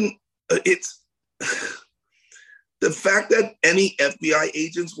you didn't, it's the fact that any FBI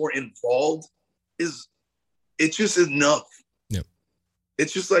agents were involved it's just enough. Yep.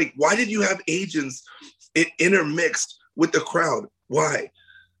 It's just like, why did you have agents intermixed with the crowd? Why?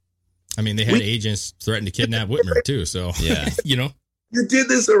 I mean, they had agents threaten to kidnap Whitmer too. So, yeah, you know, you did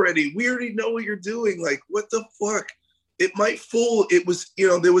this already. We already know what you're doing. Like, what the fuck? It might fool. It was,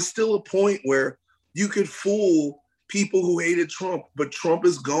 there was still a point where you could fool people who hated Trump, but Trump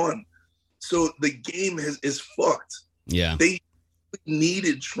is gone. So the game is fucked. Yeah. They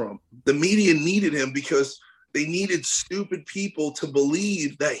needed Trump. The media needed him because they needed stupid people to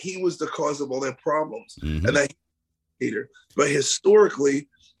believe that he was the cause of all their problems and that he was a hater. But historically,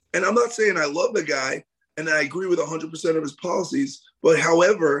 and I'm not saying I love the guy and I agree with 100% of his policies, but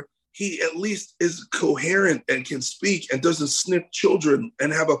however, he at least is coherent and can speak and doesn't snip children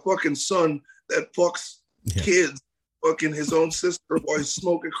and have a fucking son that fucks kids, fucking his own sister while he's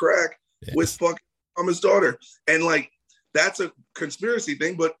smoking crack with fucking his daughter. And like, that's a conspiracy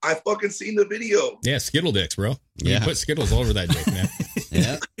thing, but I fucking seen the video. Yeah, Skittle dicks, bro. Yeah. You put Skittles all over that dick, man.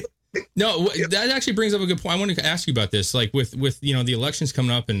 Yeah. No, that actually brings up a good point. I wanted to ask you about this. Like with the elections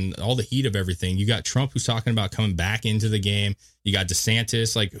coming up and all the heat of everything, you got Trump who's talking about coming back into the game. You got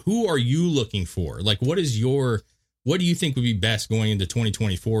DeSantis. Like, who are you looking for? Like, what do you think would be best going into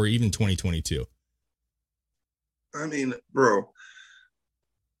 2024, even 2022? I mean, bro,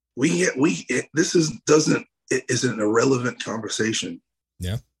 this is an irrelevant conversation.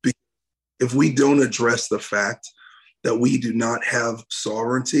 Yeah. If we don't address the fact that we do not have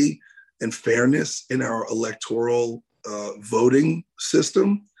sovereignty and fairness in our electoral voting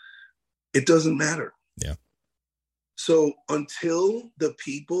system, it doesn't matter. Yeah. So until the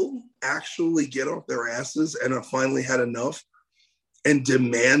people actually get off their asses and have finally had enough and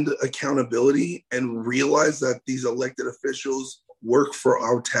demand accountability and realize that these elected officials work for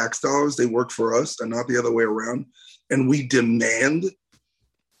our tax dollars, they work for us and not the other way around, and we demand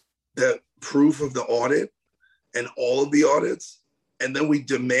that proof of the audit and all of the audits, and then we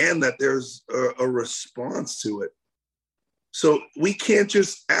demand that there's a response to it. So we can't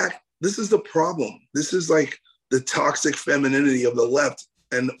just act. This is the problem. This is like the toxic femininity of the left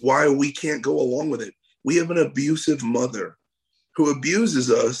and why we can't go along with it. We have an abusive mother who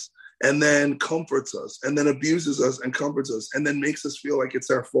abuses us and then comforts us and then abuses us and comforts us and then makes us feel like it's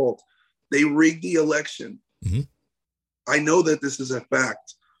our fault. They rigged the election. Mm-hmm. I know that this is a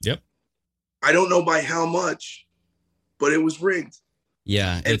fact. Yep. I don't know by how much, but it was rigged.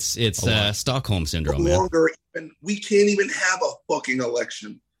 Yeah, and it's Stockholm syndrome. No longer, and we can't even have a fucking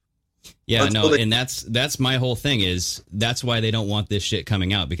election. Yeah, no, and that's my whole thing is that's why they don't want this shit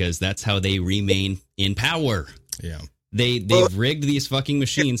coming out because that's how they remain in power. Yeah, they've rigged these fucking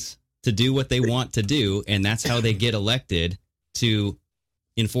machines to do what they want to do, and that's how they get elected to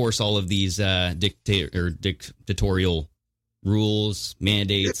enforce all of these dictatorial rules,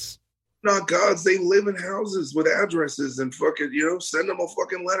 mandates. Not gods. They live in houses with addresses and fucking, send them a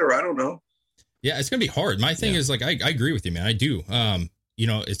fucking letter. I don't know. Yeah, it's gonna be hard. My thing is like I agree with you, man. I do.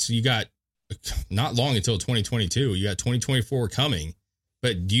 You got not long until 2022. You got 2024 coming.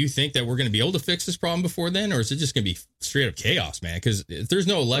 But do you think that we're going to be able to fix this problem before then, or is it just going to be straight up chaos, man? Because if there's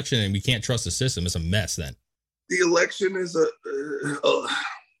no election and we can't trust the system, it's a mess then. The election is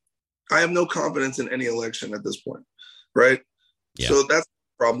I have no confidence in any election at this point, right? Yeah. So that's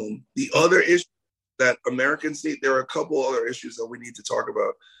the problem. The other issue that Americans need, there are a couple other issues that we need to talk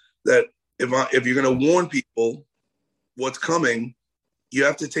about. That if you're going to warn people what's coming, you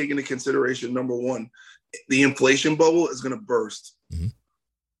have to take into consideration, number one, the inflation bubble is going to burst. Mm-hmm.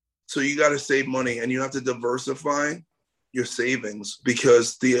 So you got to save money and you have to diversify your savings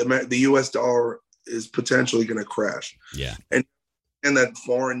because the US dollar is potentially going to crash. Yeah. And that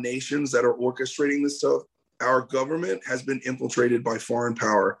foreign nations that are orchestrating this stuff, our government has been infiltrated by foreign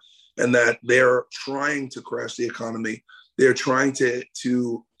power and that they're trying to crash the economy. They're trying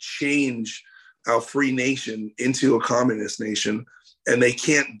to change our free nation into a communist nation, and they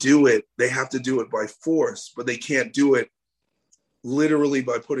can't do it. They have to do it by force, but they can't do it literally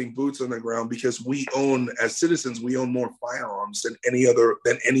by putting boots on the ground, because we own, as citizens, we own more firearms than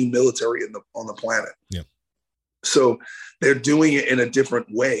any military on the planet. Yep. So they're doing it in a different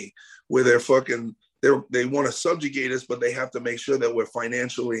way, where they want to subjugate us, but they have to make sure that we're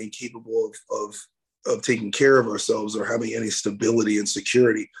financially incapable of taking care of ourselves or having any stability and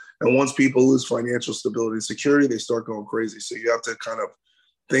security. And once people lose financial stability and security, they start going crazy. So you have to kind of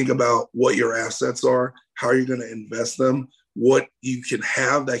think about what your assets are, how you're going to invest them, what you can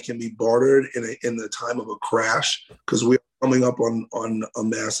have that can be bartered in the time of a crash, because we're coming up on a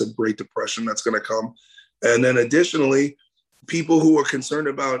massive Great Depression that's going to come. And then additionally, people who are concerned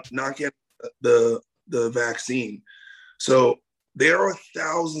about not getting the vaccine. So there are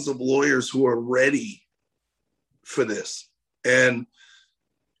thousands of lawyers who are ready for this. And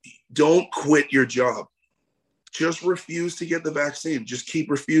don't quit your job. Just refuse to get the vaccine. Just keep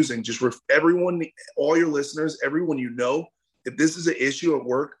refusing. Everyone, all your listeners, everyone you know, if this is an issue at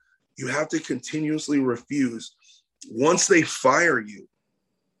work, you have to continuously refuse. Once they fire you,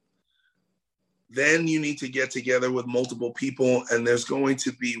 then you need to get together with multiple people, and there's going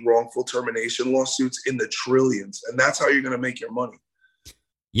to be wrongful termination lawsuits in the trillions. And that's how you're going to make your money.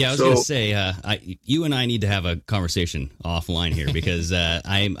 Yeah, I was going to say, you and I need to have a conversation offline here, because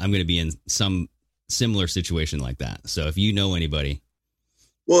I'm going to be in some similar situation like that. So if you know anybody.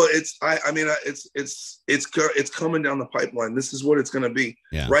 Well, it's coming down the pipeline. This is what it's going to be.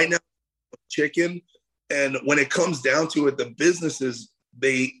 Yeah. Right now, chicken. And when it comes down to it, the businesses,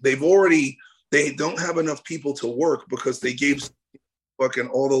 they don't have enough people to work, because they gave fucking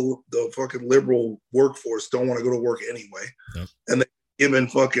all the fucking liberal workforce don't want to go to work anyway. Yep. And they given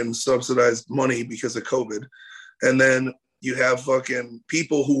fucking subsidized money because of COVID. And then you have fucking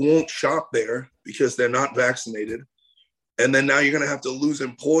people who won't shop there because they're not vaccinated. And then now you're going to have to lose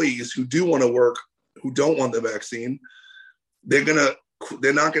employees who do want to work, who don't want the vaccine. They're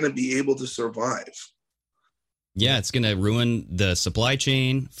not going to be able to survive. Yeah, it's going to ruin the supply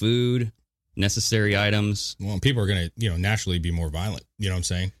chain, food, necessary items. Well, people are going to, naturally be more violent. You know what I'm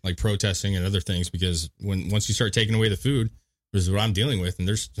saying? Like protesting and other things, because once you start taking away the food, this is what I'm dealing with, and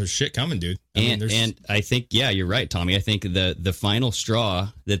there's shit coming, dude. And I think, yeah, you're right, Tommy. I think the final straw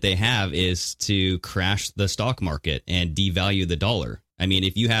that they have is to crash the stock market and devalue the dollar. I mean,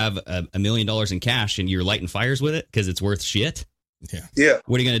 if you have $1 million in cash and you're lighting fires with it because it's worth shit, yeah,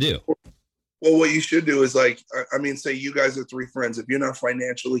 what are you going to do? Well, what you should do is say you guys are three friends. If you're not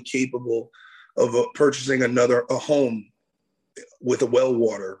financially capable of purchasing a home with a well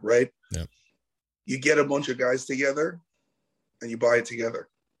water, right? Yeah. You get a bunch of guys together and you buy it together.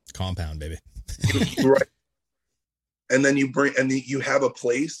 Compound, baby. Right. And then you have a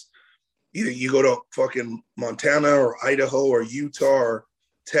place. Either you go to fucking Montana or Idaho or Utah or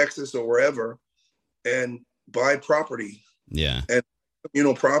Texas or wherever and buy property. Yeah. And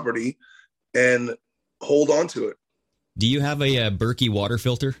communal property and hold on to it. Do you have a Berkey water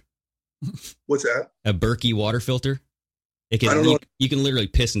filter? What's that? A Berkey water filter? I don't know. You can literally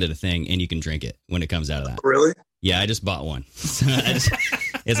piss into the thing and you can drink it when it comes out of that. Really? Yeah, I just bought one. It's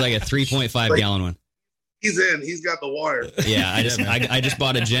like a 3.5 gallon one. He's in. He's got the water. Yeah, I just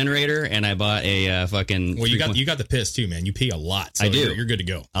bought a generator and I bought a fucking. Well, you got the piss too, man. You pee a lot. So I do. You're good to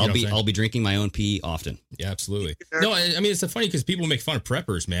go. I'll be drinking my own pee often. Yeah, absolutely. No, I mean it's funny because people make fun of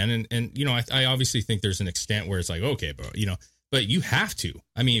preppers, man, and I obviously think there's an extent where it's like, okay, bro, but you have to.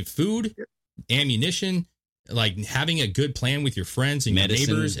 I mean, food, ammunition, like having a good plan with your friends and medicine,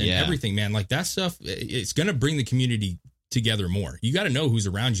 your neighbors and everything, man. Like that stuff, it's gonna bring the community together more. You got to know who's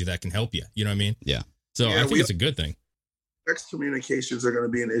around you that can help you. You know what I mean? Yeah. So I think it's a good thing. Text communications are going to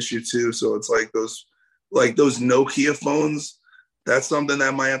be an issue too. So it's like those Nokia phones. That's something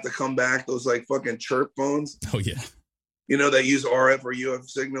that might have to come back. Those like fucking chirp phones. Oh yeah. That use RF or UF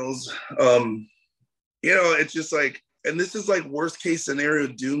signals. It's just like, and this is like worst case scenario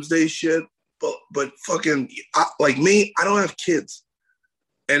doomsday shit. But fucking like me, I don't have kids.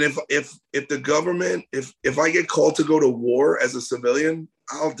 And if the government, if I get called to go to war as a civilian,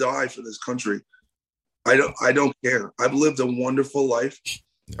 I'll die for this country. I don't care. I've lived a wonderful life.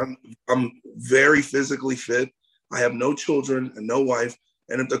 I'm very physically fit. I have no children and no wife.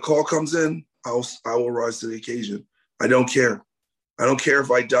 And if the call comes in, I will rise to the occasion. I don't care. I don't care if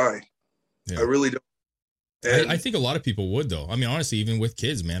I die. Yeah. I really don't. I think a lot of people would, though. I mean, honestly, even with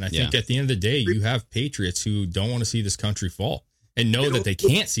kids, man, I think at the end of the day, you have patriots who don't want to see this country fall and know that they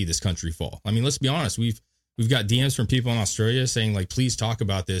can't see this country fall. I mean, let's be honest. We've got DMs from people in Australia saying, like, please talk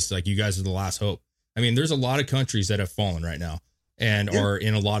about this. Like, you guys are the last hope. I mean, there's a lot of countries that have fallen right now. and are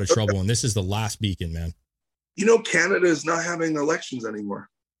in a lot of trouble. And this is the last beacon, man. You know, Canada is not having elections anymore.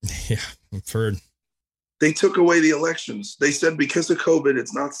 Yeah, I've heard. They took away the elections. They said because of COVID,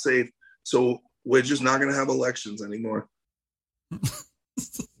 it's not safe. So we're just not going to have elections anymore.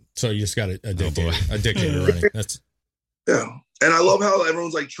 So you just got a dictator running. That's yeah. And I love how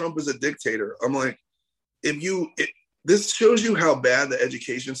everyone's like, Trump is a dictator. I'm like, this shows you how bad the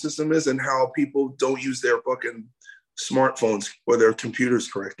education system is and how people don't use their fucking smartphones or their computers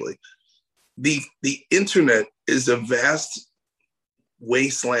correctly. The internet is a vast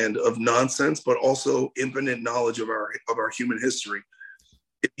wasteland of nonsense, but also infinite knowledge of our human history.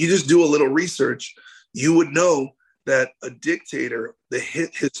 If you just do a little research, you would know that a dictator,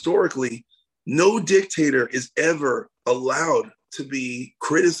 historically, no dictator is ever allowed to be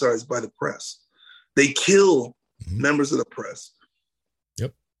criticized by the press. They kill members of the press.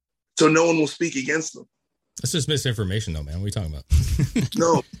 Yep. So no one will speak against them. That's just misinformation, though, man. What are you talking about?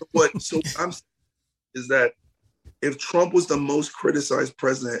 No, what I'm saying is that if Trump was the most criticized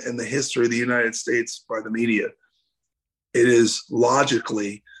president in the history of the United States by the media, it is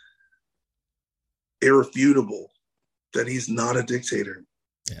logically irrefutable that he's not a dictator.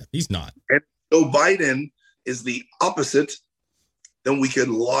 Yeah, he's not. And Joe Biden is the opposite, then we could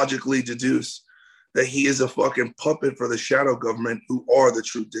logically deduce that he is a fucking puppet for the shadow government who are the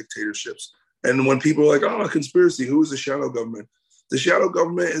true dictatorships. And when people are like, oh, conspiracy, who is the shadow government? The shadow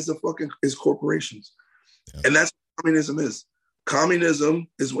government is corporations. Yeah. And that's what communism is. Communism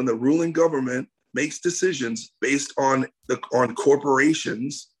is when the ruling government makes decisions based on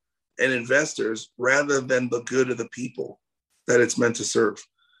corporations and investors rather than the good of the people that it's meant to serve.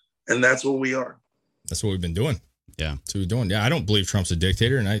 And that's what we are. That's what we've been doing. Yeah. That's what we're doing. Yeah, I don't believe Trump's a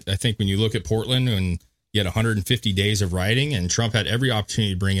dictator. And I think when you look at Portland and you had 150 days of rioting and Trump had every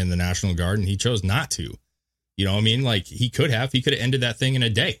opportunity to bring in the National Guard and he chose not to. You know what I mean? Like he could have ended that thing in a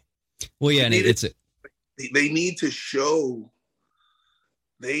day. Well, yeah. And they need to show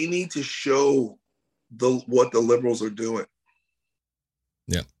what the liberals are doing.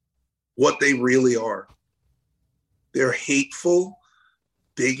 Yeah. What they really are. They're hateful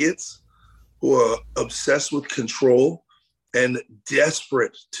bigots who are obsessed with control and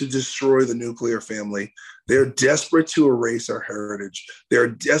desperate to destroy the nuclear family. They're desperate to erase our heritage. They're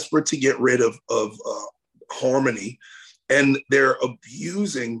desperate to get rid of harmony. And they're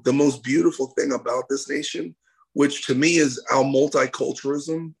abusing the most beautiful thing about this nation, which to me is our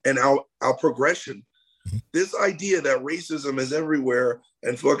multiculturalism and our progression. This idea that racism is everywhere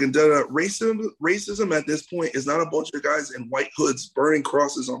and fucking racism at this point is not a bunch of guys in white hoods burning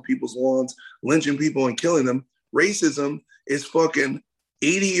crosses on people's lawns, lynching people and killing them. Racism is fucking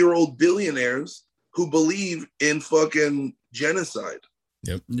 80-year-old billionaires who believe in fucking genocide.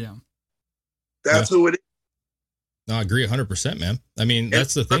 Yep. Yeah. That's who it is. No, I agree 100%, man. I mean,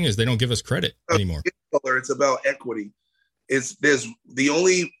 that's the thing is they don't give us credit anymore. It's about equity. They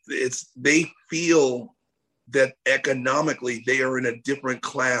feel that economically they are in a different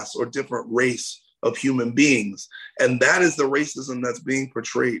class or different race of human beings. And that is the racism that's being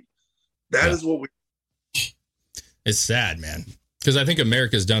portrayed. That is what it's sad, man. Because I think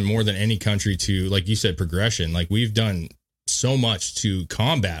America's done more than any country to, like you said, progression. Like we've done so much to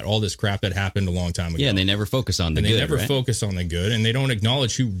combat all this crap that happened a long time ago. Yeah, and they never focus on the good. They never focus on the good, and they don't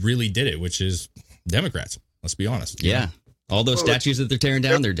acknowledge who really did it, which is Democrats. Let's be honest. Yeah. All those statues that they're tearing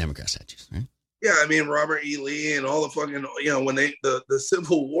down, they're Democrat statues, right? Yeah, I mean, Robert E. Lee and all the fucking, when the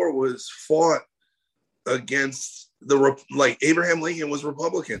Civil War was fought against Abraham Lincoln was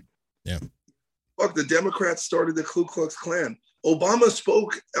Republican. Yeah. Fuck, the Democrats started the Ku Klux Klan. Obama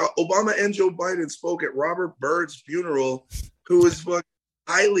and Joe Biden spoke at Robert Byrd's funeral, who was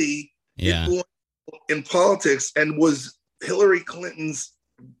highly influential in politics and was Hillary Clinton's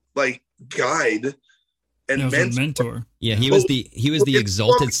guide and mentor. Yeah, he was the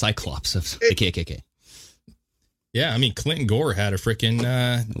exalted Cyclops of the KKK. Yeah, I mean Clinton Gore had a freaking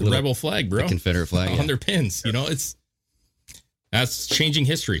rebel flag, bro, Confederate flag on their pins. You know, that's changing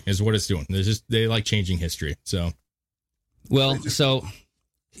history, is what it's doing. They like changing history. So, so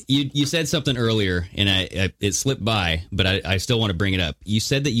you said something earlier, and it slipped by, but I still want to bring it up. You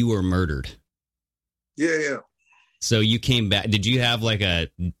said that you were murdered. Yeah. So you came back. Did you have like a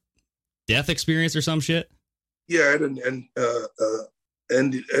death experience or some shit? Yeah, I had an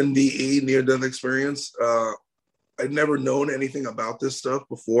NDE, near-death experience. I'd never known anything about this stuff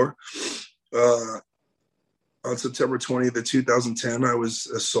before. On September 20th of 2010, I was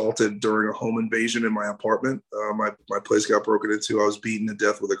assaulted during a home invasion in my apartment. My place got broken into. I was beaten to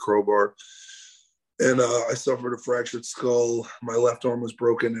death with a crowbar. And I suffered a fractured skull. My left arm was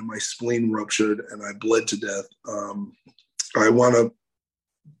broken and my spleen ruptured and I bled to death. I wound up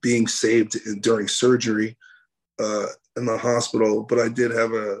being saved during surgery in the hospital, but I had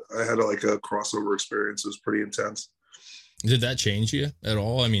a crossover experience. It was pretty intense. Did that change you at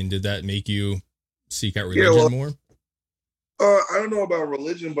all? I mean, did that make you seek out religion more? I don't know about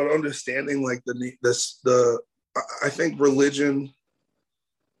religion, but understanding like I think religion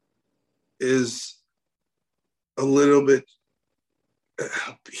is a little bit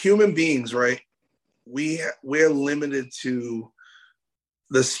human beings, right? We're limited to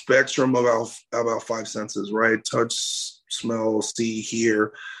the spectrum of our five senses, right? Touch, smell, see,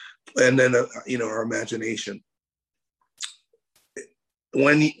 hear, and then our imagination.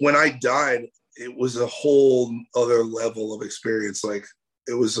 When I died, it was a whole other level of experience. Like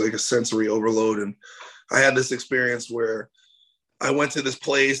it was like a sensory overload, and I had this experience where I went to this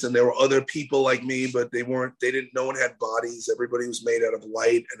place and there were other people like me, but no one had bodies. Everybody was made out of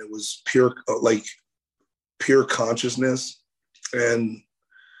light, and it was pure consciousness. And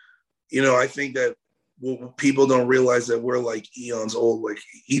I think that people don't realize that we're like eons old. Like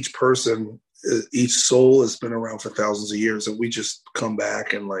each soul has been around for thousands of years, and we just come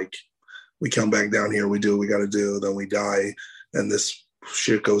back and like we come back down here, we do what we got to do, then we die, and this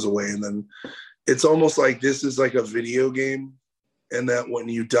shit goes away. And then it's almost like this is like a video game, and that when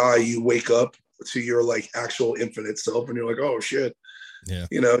you die, you wake up to your like actual infinite self, and you're like, oh shit. Yeah.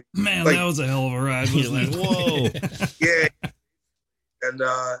 Man, like, that was a hell of a ride. You're like, whoa. Yeah. And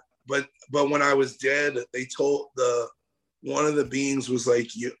but when I was dead, they told one of the beings was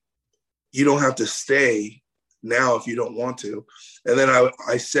like, you don't have to stay now if you don't want to. And then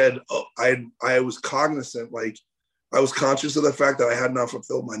I said, I was cognizant, like I was conscious of the fact that I had not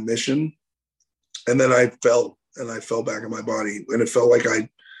fulfilled my mission. And then I fell back in my body, and it felt like I'd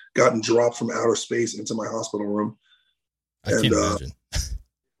gotten dropped from outer space into my hospital room. I can't imagine. It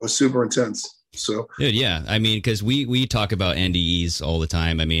was super intense. So, dude, yeah. I mean, because we talk about NDEs all the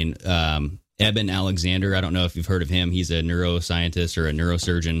time. I mean, Eben Alexander, I don't know if you've heard of him. He's a neuroscientist or a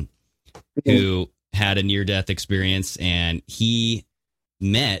neurosurgeon who had a near-death experience, and he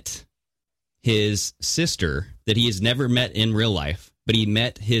met his sister that he has never met in real life, but he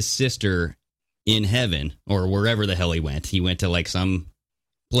met his sister in heaven or wherever the hell he went. He went to like some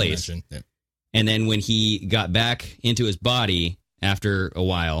place. Yeah. And then when he got back into his body after a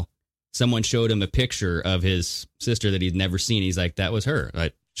while, someone showed him a picture of his sister that he'd never seen. He's like, that was her.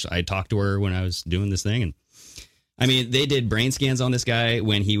 I talked to her when I was doing this thing. And I mean, they did brain scans on this guy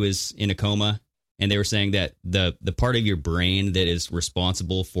when he was in a coma, and they were saying that the part of your brain that is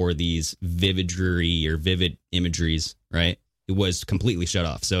responsible for these vivid imageries, right, it was completely shut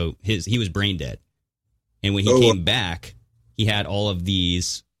off. So he was brain dead. And when he came back, he had all of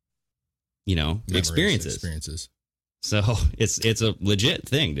these, experiences. So it's a legit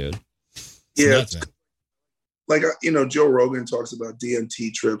thing, dude. Yeah. Like, Joe Rogan talks about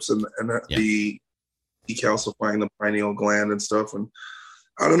DMT trips and the decalcifying the pineal gland and stuff. And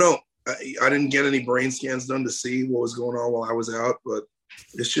I don't know. I didn't get any brain scans done to see what was going on while I was out, but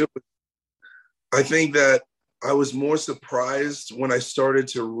I think that I was more surprised when I started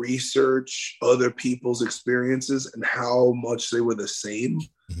to research other people's experiences and how much they were the same.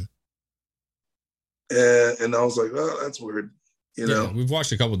 Mm-hmm. And I was like, oh, that's weird. We've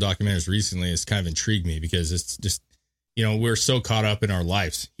watched a couple of documentaries recently. It's kind of intrigued me because it's just, we're so caught up in our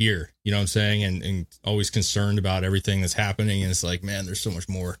lives here, you know what I'm saying? And always concerned about everything that's happening. And it's like, man, there's so much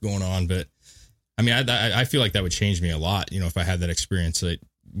more going on. But I mean, I feel like that would change me a lot. If I had that experience, it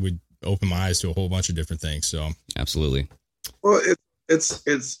would open my eyes to a whole bunch of different things. So absolutely. Well,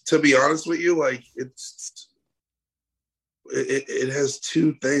 it's to be honest with you, like it has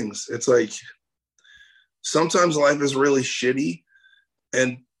two things. It's like, sometimes life is really shitty,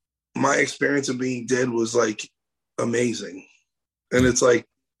 and my experience of being dead was like amazing. And it's like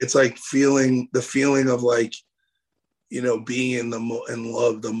feeling of like, being in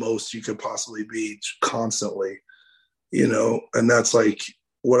love the most you could possibly be constantly, and that's like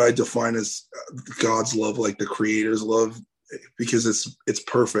what I define as God's love, like the creator's love, because it's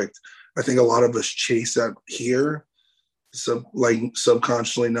perfect. I think a lot of us chase that here,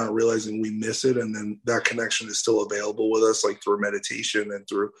 subconsciously not realizing we miss it, and then that connection is still available with us, like through meditation and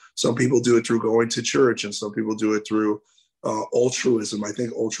through, some people do it through going to church, and some people do it through altruism. I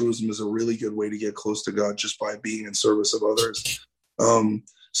think altruism is a really good way to get close to God, just by being in service of others.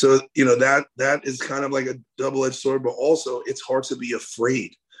 So that is kind of like a double-edged sword, but also it's hard to be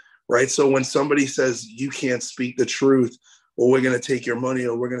afraid, right? So when somebody says you can't speak the truth, or we're going to take your money,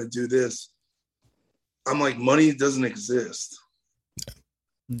 or we're going to do this, I'm like, money doesn't exist.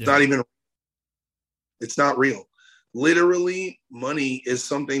 Yeah. It's not real. Literally, money is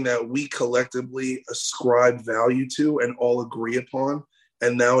something that we collectively ascribe value to and all agree upon,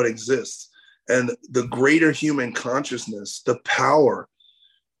 and now it exists. And the greater human consciousness, the power,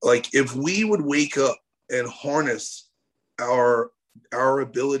 like if we would wake up and harness our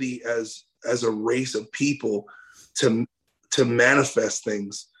ability as a race of people to manifest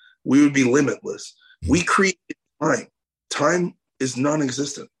things, we would be limitless. We create time. Time is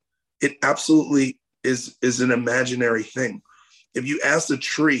non-existent. It absolutely is an imaginary thing. If you asked a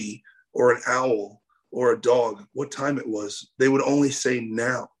tree or an owl or a dog what time it was, they would only say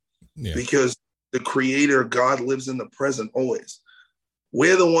now, because the creator God lives in the present always.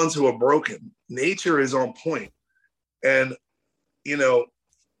 We're the ones who are broken. Nature is on point. And, you know,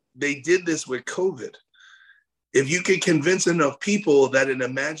 they did this with COVID. If you can convince enough people that an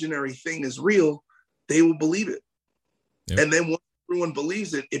imaginary thing is real, they will believe it. Yep. And then once everyone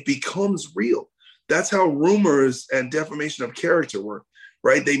believes it, it becomes real. That's how rumors and defamation of character work,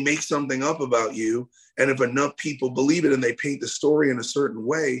 right? They make something up about you, and if enough people believe it and they paint the story in a certain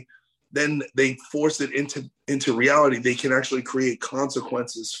way, then they force it into reality. They can actually create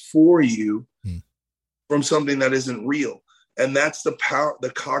consequences for you from something that isn't real. And that's the power,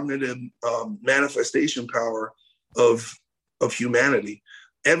 the cognitive manifestation power of humanity.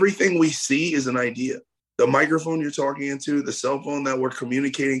 Everything we see is an idea. The microphone you're talking into, the cell phone that we're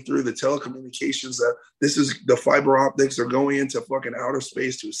communicating through, the telecommunications, that this is the fiber optics are going into fucking outer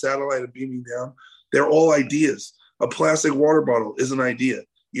space to a satellite and beaming down. They're all ideas. A plastic water bottle is an idea.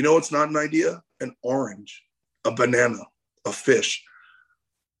 You know what's not an idea? An orange, a banana, a fish.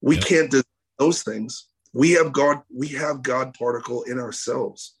 We can't do those things. We have God particle in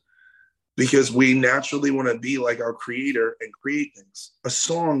ourselves because we naturally want to be like our creator and create things. A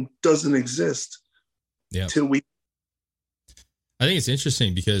song doesn't exist till we. I think it's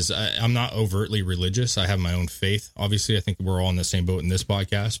interesting because I'm not overtly religious. I have my own faith. Obviously, I think we're all in the same boat in this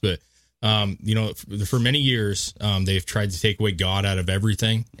podcast, but you know, for many years, they've tried to take away God out of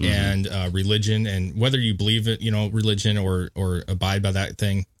everything and religion, and whether you believe it, you know, religion or abide by that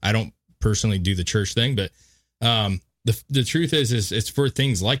thing. I don't personally do the church thing, but the truth is it's for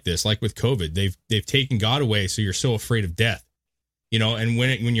things like this, like with COVID. They've taken God away, so you're so afraid of death, you know. And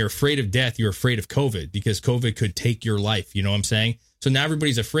when you're afraid of death, you're afraid of COVID because COVID could take your life. You know what I'm saying? So now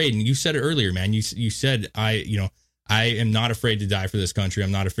everybody's afraid. And you said it earlier, man. You said I am not afraid to die for this country.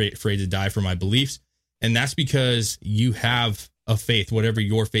 I'm not afraid to die for my beliefs. And that's because you have a faith, whatever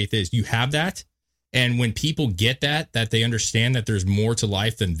your faith is. You have that. And when people get that they understand that there's more to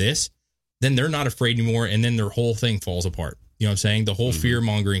life than this, then they're not afraid anymore. And then their whole thing falls apart. You know what I'm saying? The whole fear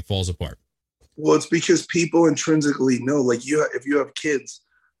mongering falls apart. Well, it's because people intrinsically know, like if you have kids,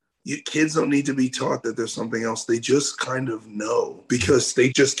 kids don't need to be taught that there's something else. They just kind of know because they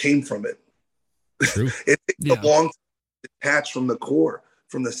just came from it. True. It takes a long time to detach from the core,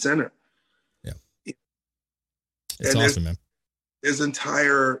 from the center. Yeah. It's awesome, man. There's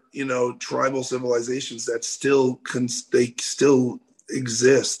entire, you know, tribal civilizations that still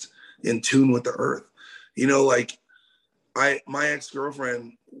exist in tune with the earth. You know, like my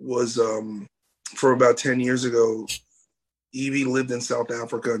ex-girlfriend was for about 10 years ago, Evie lived in South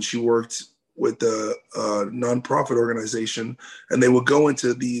Africa and she worked with the nonprofit organization, and they would go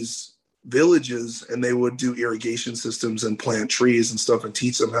into these villages and they would do irrigation systems and plant trees and stuff and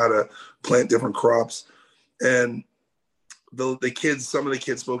teach them how to plant different crops. And the kids, some of the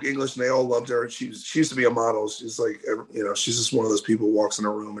kids spoke English and they all loved her. She used to be a model. She's like, you know, she's just one of those people who walks in a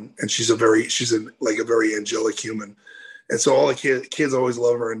room and she's a very angelic human. And so all the kids always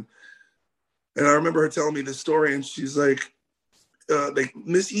love her. And I remember her telling me this story, and she's like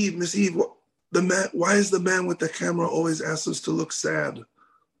Miss Eve, why is the man with the camera always asks us to look sad?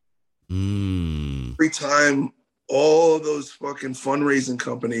 Every time, all of those fucking fundraising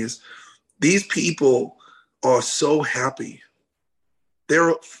companies, these people are so happy.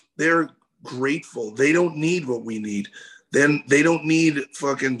 They're grateful. They don't need what we need. Then they don't need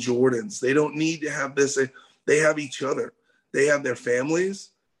fucking Jordans. They don't need to have this. They have each other. They have their families,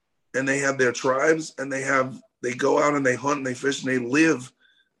 and they have their tribes, and they go out and they hunt and they fish and they live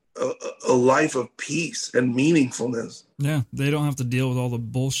a life of peace and meaningfulness. Yeah, they don't have to deal with all the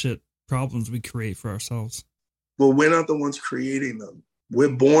bullshit problems we create for ourselves. Well, we're not the ones creating them.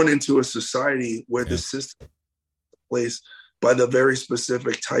 We're born into a society where the system is placed by the very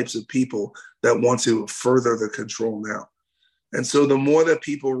specific types of people that want to further the control now. And so the more that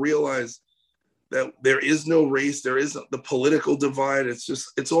people realize that there is no race, there isn't the political divide,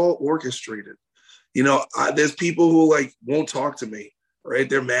 it's all orchestrated. You know, there's people who like won't talk to me, right?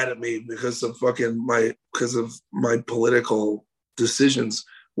 They're mad at me because of my political decisions.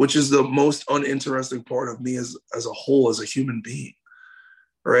 which is the most uninteresting part of me as a whole, as a human being,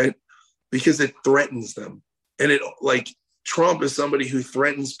 right? Because it threatens them. And it, like, Trump is somebody who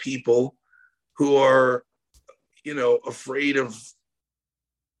threatens people who are, afraid of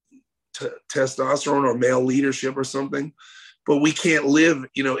testosterone or male leadership or something. But we can't live,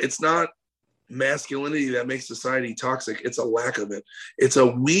 it's not masculinity that makes society toxic. It's a lack of it. It's a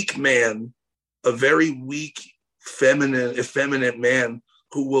weak man, a very weak, effeminate man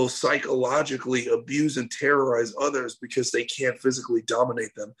who will psychologically abuse and terrorize others because they can't physically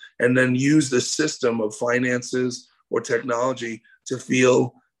dominate them, and then use the system of finances or technology to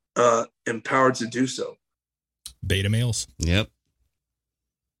feel empowered to do so. Beta males. Yep.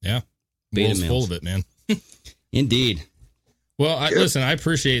 Yeah. Beta World's males. full of it, man. Indeed. Well, listen, I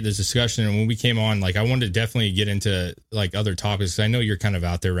appreciate this discussion. And when we came on, like, I wanted to definitely get into like other topics. I know you're kind of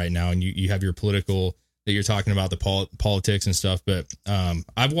out there right now, and you have your political that you're talking about, the politics and stuff. But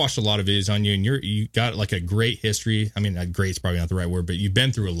I've watched a lot of videos on you, and you got like a great history. I mean, great's probably not the right word, but you've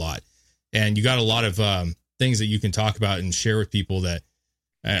been through a lot, and you got a lot of things that you can talk about and share with people that,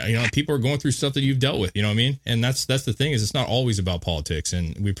 people are going through stuff that you've dealt with, you know what I mean? And that's the thing, is it's not always about politics.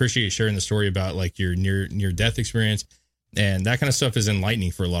 And we appreciate you sharing the story about like your near death experience, and that kind of stuff is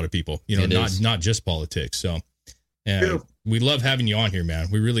enlightening for a lot of people, not just politics. So we love having you on here, man.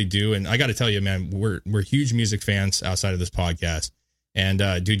 We really do. And I got to tell you, man, we're huge music fans outside of this podcast. And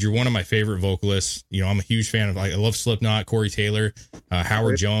dude, you're one of my favorite vocalists. I'm a huge fan of, I love Slipknot, Corey Taylor,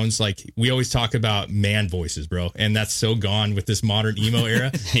 Howard Jones. Like, we always talk about man voices, bro. And that's so gone with this modern emo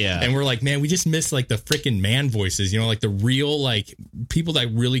era. Yeah. And we're like, man, we just miss like the freaking man voices, like the real, like, people that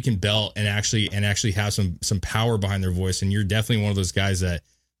really can belt and actually have some power behind their voice. And you're definitely one of those guys that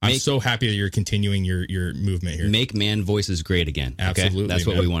I'm so happy that you're continuing your movement here. Make man voices great again. Okay? Absolutely. That's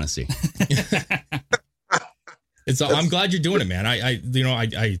what we want to see. I'm glad you're doing it, man.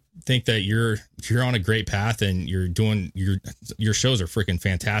 I think that you're on a great path, and you're doing your shows are freaking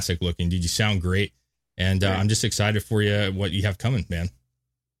fantastic looking. Dude, you sound great. And I'm just excited for you, what you have coming, man.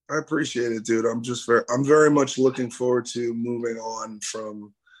 I appreciate it, dude. I'm very much looking forward to moving on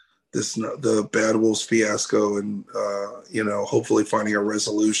from the Bad Wolves fiasco, and hopefully finding a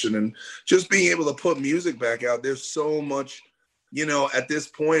resolution and just being able to put music back out. There's so much, at this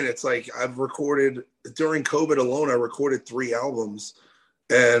point, it's like I've recorded during COVID alone, I recorded 3 albums,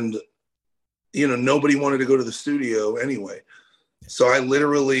 and nobody wanted to go to the studio anyway. So I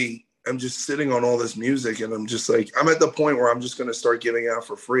literally am just sitting on all this music, and I'm just like, I'm at the point where I'm just going to start giving out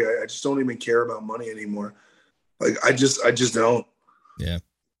for free. I just don't even care about money anymore. Like, I just don't. Yeah.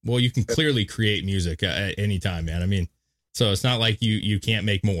 Well, you can clearly create music at any time, man. I mean, so it's not like you can't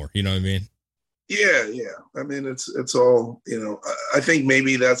make more, you know what I mean? Yeah. I mean, it's all, I think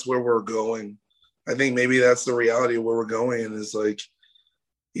maybe that's where we're going. I think maybe that's the reality of where we're going. And it's like,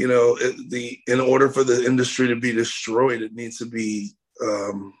 in order for the industry to be destroyed, it needs to be,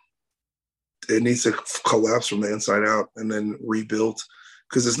 it needs to collapse from the inside out and then rebuilt,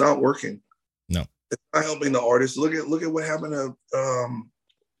 because it's not working. No, it's not helping the artists. Look at what happened to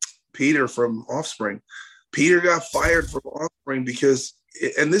Peter from Offspring. Peter got fired from Offspring because,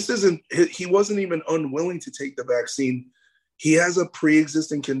 and this isn't, he wasn't even unwilling to take the vaccine. He has a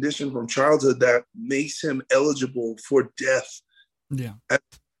pre-existing condition from childhood that makes him eligible for death. Yeah.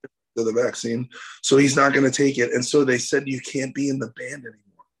 After the vaccine. So he's not going to take it. And so they said, you can't be in the band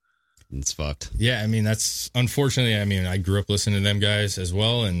anymore. It's fucked. Yeah. I mean, that's unfortunately, I grew up listening to them guys as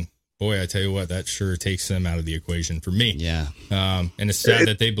well. And boy, I tell you what, that sure takes them out of the equation for me. Yeah. And it's sad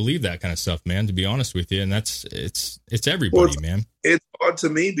that they believe that kind of stuff, man, to be honest with you. And it's everybody, man. It's odd to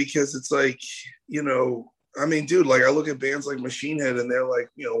me because it's like, dude, like I look at bands like Machine Head, and they're like,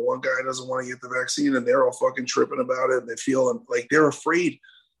 one guy doesn't want to get the vaccine, and they're all fucking tripping about it, and they feel like they're afraid.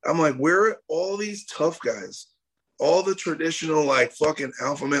 I'm like, where are all these tough guys? All the traditional, like, fucking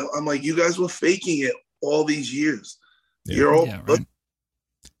alpha male. I'm like, you guys were faking it all these years. Yeah. You're all, right.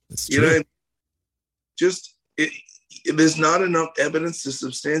 That's true. What I mean? Just, there's not enough evidence to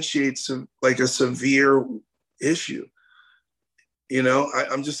substantiate a severe issue.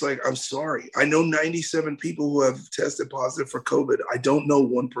 I'm just like, I'm sorry. I know 97 people who have tested positive for COVID. I don't know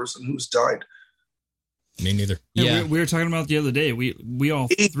one person who's died. Me neither. Yeah. We were talking about the other day. We all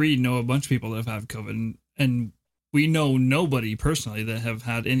 3 know a bunch of people that have had COVID, and we know nobody personally that have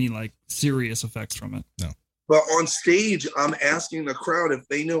had any like serious effects from it. No. But on stage, I'm asking the crowd if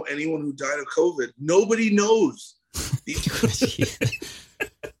they know anyone who died of COVID. Nobody knows.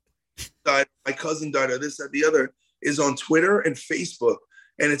 My cousin died of this, that, the other, is on Twitter and Facebook.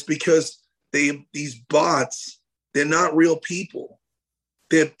 And it's because these bots, they're not real people.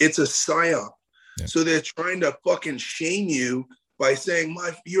 It's a psyop. Yeah. So they're trying to fucking shame you by saying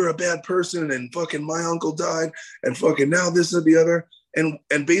you're a bad person and fucking my uncle died and fucking now this or the other. And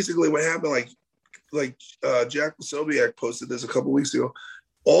basically what happened, like Jack Sobiak posted this a couple weeks ago.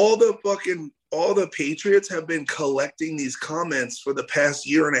 All the Patriots have been collecting these comments for the past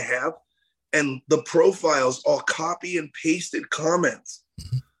year and a half, and the profiles all copy and pasted comments.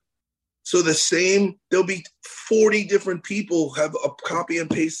 So there'll be 40 different people have a copy and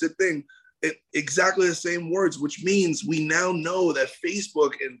pasted thing, exactly the same words, which means we now know that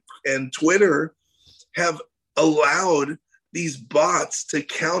Facebook and Twitter have allowed these bots to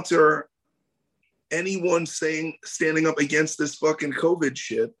counter anyone standing up against this fucking COVID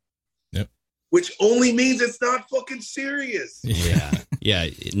shit. Yep. Which only means it's not fucking serious. Yeah. Yeah.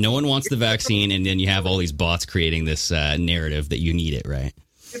 No one wants the vaccine, and then you have all these bots creating this narrative that you need it, right?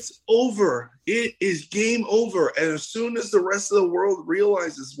 It's over. It is game over. And as soon as the rest of the world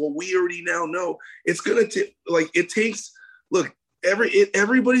realizes what we already now know, it's going to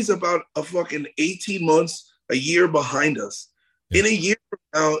everybody's about a fucking 18 months, a year behind us. In a year from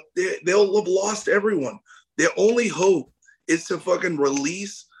now, they'll have lost everyone. Their only hope is to fucking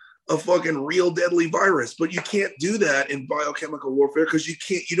release a fucking real deadly virus. But you can't do that in biochemical warfare because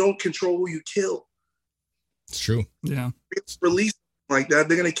you don't control who you kill. It's true. Yeah. It's released like that,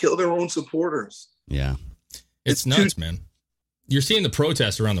 they're going to kill their own supporters. Yeah. It's nuts, man. You're seeing the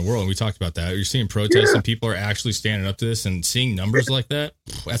protests around the world. We talked about that. You're seeing protests and people are actually standing up to this and seeing numbers like that.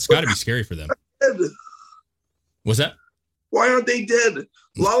 That's got to be scary for them. What's that? Why aren't they dead?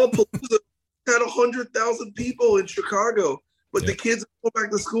 Lollapalooza had 100,000 people in Chicago, but the kids go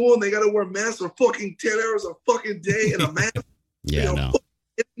back to school and they got to wear masks for fucking 10 hours a fucking day in a mask. No.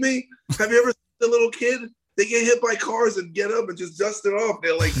 Me? Have you ever seen a little kid? They get hit by cars and get up and just dust it off.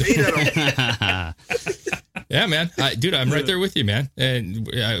 They're like made out of. Yeah, man. Dude, I'm right there with you, man. And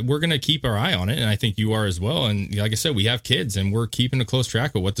we're going to keep our eye on it. And I think you are as well. And like I said, we have kids and we're keeping a close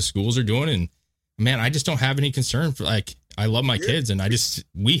track of what the schools are doing. And man, I just don't have any concern for I love my kids. And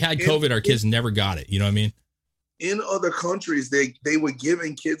we had COVID. Our kids never got it. You know what I mean? In other countries, they were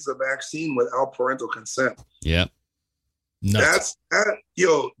giving kids the vaccine without parental consent. Yeah. Nuts.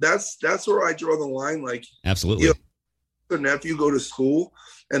 That's where I draw the line. Like, absolutely. The nephew go to school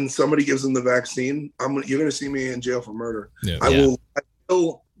and somebody gives them the vaccine. You're going to see me in jail for murder. Yeah. I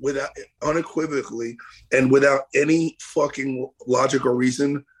will without unequivocally and without any fucking logic or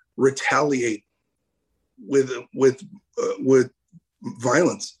reason retaliate with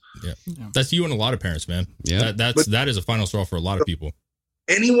violence. Yeah. That's you and a lot of parents, man. Yeah. That is a final straw for a lot of people.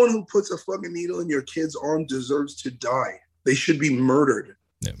 Anyone who puts a fucking needle in your kid's arm deserves to die. They should be murdered.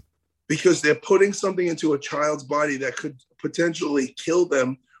 Yeah. Because they're putting something into a child's body that could potentially kill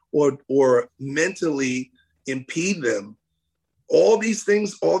them or mentally impede them. All these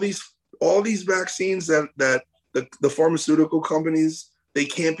things, all these vaccines that the pharmaceutical companies, they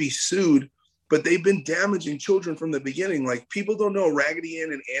can't be sued, but they've been damaging children from the beginning. Like, people don't know Raggedy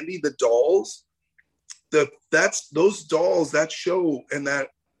Ann and Andy, the dolls. Those dolls, that show and that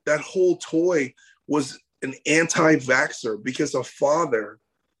whole toy was an anti-vaxxer because a father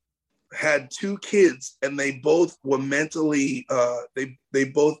had two kids and they both were mentally they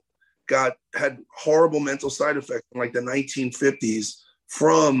both had horrible mental side effects in like the 1950s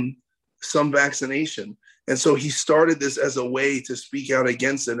from some vaccination. And so he started this as a way to speak out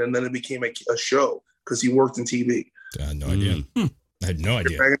against it, and then it became a show because he worked in TV. I had no idea. I had no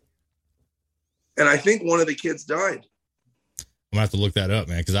idea. And I think one of the kids died. I'm gonna have to look that up,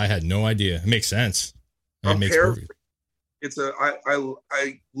 man, because I had no idea. It makes sense. It makes perfect.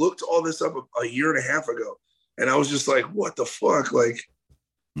 I looked all this up a year and a half ago, and I was just like, "What the fuck?" Like,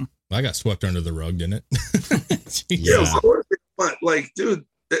 I got swept under the rug, didn't it? Yeah, of course. But like, dude,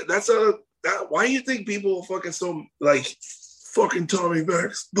 why do you think people fucking so like fucking Tommy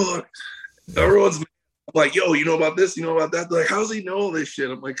Vext? But everyone's like, "Yo, you know about this? You know about that?" They're like, how's he know all this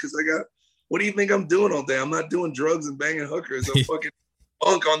shit? I'm like, because I got. What do you think I'm doing all day? I'm not doing drugs and banging hookers. I'm fucking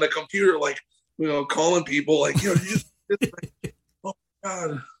punk on the computer, like, calling people like, you just oh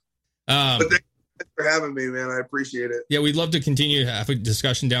God. But thanks for having me, man. I appreciate it. Yeah, we'd love to continue to have a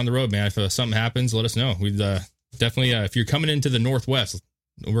discussion down the road, man. If something happens, let us know. We'd definitely, if you're coming into the Northwest,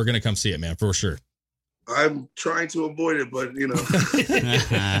 we're gonna come see it, man, for sure. I'm trying to avoid it, but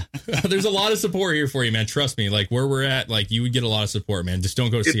there's a lot of support here for you, man. Trust me. Like where we're at, like you would get a lot of support, man. Just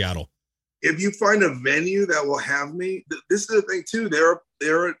don't go to Seattle. If you find a venue that will have me, this is the thing too.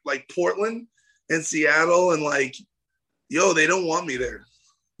 They're like Portland and Seattle, and like, they don't want me there.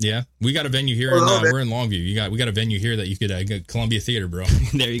 Yeah, we got a venue here. We're in Longview. We got a venue here that you could get Columbia Theater, bro.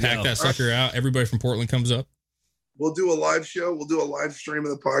 There you Pack go. That sucker out. Everybody from Portland comes up. we'll do a live show. We'll do a live stream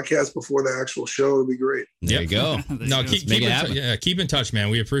of the podcast before the actual show. It'll be great. There you go. No, keep in touch, man.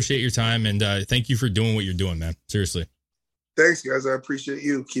 We appreciate your time, and thank you for doing what you're doing, man. Seriously. Thanks, guys. I appreciate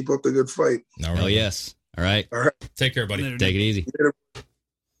you. Keep up the good fight. Oh, yes. All right. Take care, buddy. Take it easy.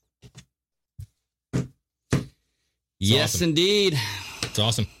 Yes, awesome. Indeed. It's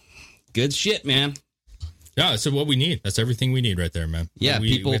awesome. Good shit, man. Yeah, that's what we need. That's everything we need right there, man. Yeah,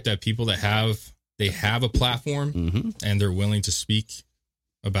 we have to have people that have a platform and they're willing to speak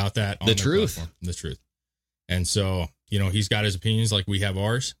about that on the truth. Platform, the truth. And so, he's got his opinions like we have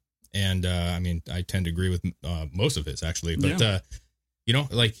ours. And I tend to agree with most of his actually, but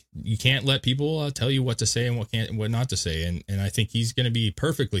you can't let people tell you what to say and what not to say. And I think he's going to be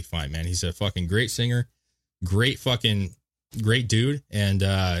perfectly fine, man. He's a fucking great singer, great dude. And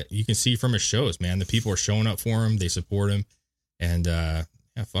you can see from his shows, man, the people are showing up for him. They support him. And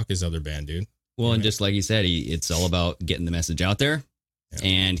fuck his other band, dude. Well, and just like you said, it's all about getting the message out there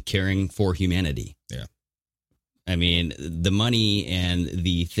and caring for humanity. Yeah. I mean, the money and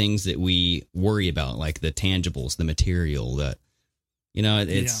the things that we worry about, like the tangibles, the material,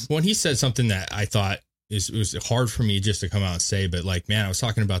 it's. Well, he said something that I thought it was hard for me just to come out and say, but like, man, I was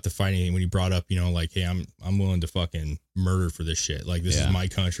talking about the fighting when he brought up, like, hey, I'm willing to fucking murder for this shit. Like, this is my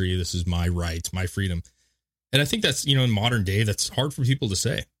country. This is my rights, my freedom. And I think that's, in modern day, that's hard for people to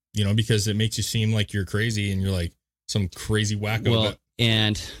say, because it makes you seem like you're crazy and you're like some crazy wacko. Well,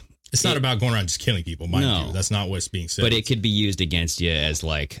 and it's not about going around just killing people, mind you. That's not what's being said. But it could be used against you as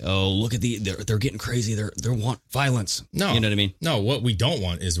like, oh, look at they're getting crazy. They want violence. No, you know what I mean? No, what we don't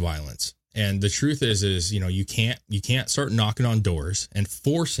want is violence. And the truth is, you can't start knocking on doors and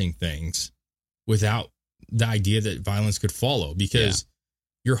forcing things without the idea that violence could follow, because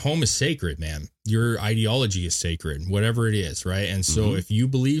your home is sacred, man. Your ideology is sacred, whatever it is. Right. And so if you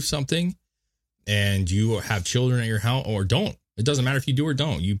believe something and you have children at your house, or don't, it doesn't matter if you do or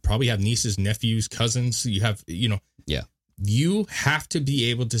don't. You probably have nieces, nephews, cousins. You have, you have to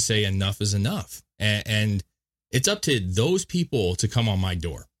be able to say enough is enough. And it's up to those people to come on my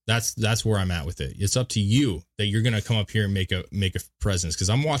door. That's where I'm at with it. It's up to you that you're going to come up here and make a presence. Cause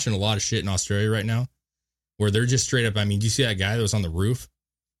I'm watching a lot of shit in Australia right now where they're just straight up. I mean, do you see that guy that was on the roof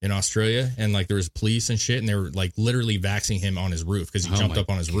in Australia and like there was police and shit and they were like literally vaxing him on his roof because he jumped up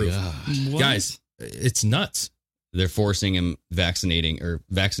on his roof. Guys, it's nuts. They're forcing him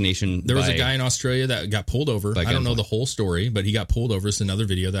vaccination. There was a guy in Australia that got pulled over. I don't know the whole story, but he got pulled over. It's another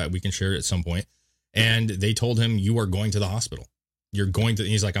video that we can share at some point. And they told him, you are going to the hospital.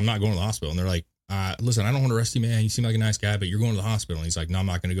 He's like, I'm not going to the hospital. And they're like, listen, I don't want to arrest you, man. You seem like a nice guy, but you're going to the hospital. And he's like, no, I'm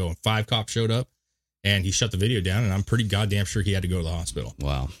not going to go. And 5 cops showed up and he shut the video down. And I'm pretty goddamn sure he had to go to the hospital.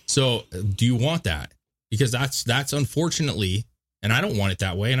 Wow. So do you want that? Because that's unfortunately, and I don't want it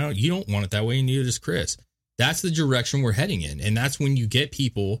that way. And you don't want it that way. And neither does Chris. That's the direction we're heading in. And that's when you get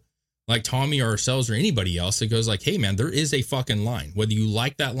people like Tommy or ourselves or anybody else that goes like, hey, man, there is a fucking line, whether you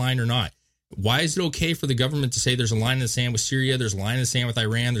like that line or not. Why is it okay for the government to say there's a line in the sand with Syria, there's a line in the sand with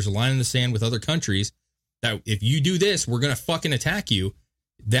Iran, there's a line in the sand with other countries, that if you do this, we're going to fucking attack you,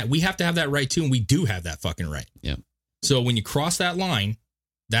 that we have to have that right too, and we do have that fucking right. Yeah. So when you cross that line,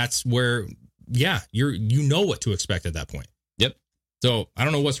 that's where, you know what to expect at that point. Yep. So I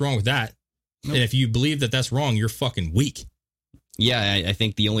don't know what's wrong with that. Nope. And if you believe that that's wrong, you're fucking weak. Yeah, I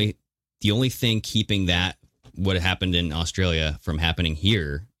think the only thing keeping that, what happened in Australia, from happening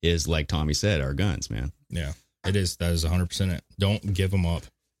here is, like Tommy said, our guns, man. Yeah, it is. That is 100% it. Don't give them up.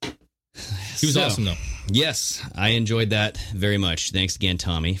 He was awesome, though. Yes, I enjoyed that very much. Thanks again,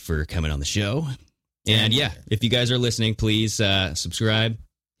 Tommy, for coming on the show. And if you guys are listening, please subscribe,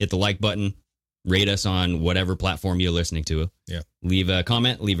 hit the like button, rate us on whatever platform you're listening to. Yeah. Leave a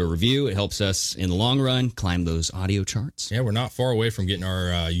comment, leave a review. It helps us in the long run climb those audio charts. Yeah, we're not far away from getting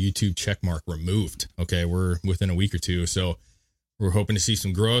our YouTube check mark removed. Okay, we're within a week or two. So we're hoping to see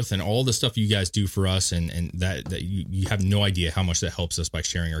some growth and all the stuff you guys do for us. And that you have no idea how much that helps us by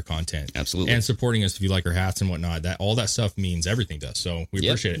sharing our content. Absolutely. And supporting us if you like our hats and whatnot. All that stuff means everything to us. So we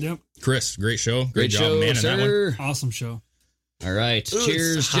appreciate it. Yep. Chris, great show. Great job, show, man. sir. That one. Awesome show. All right.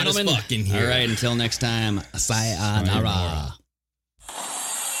 Cheers, gentlemen. All right. Until next time. Sayonara.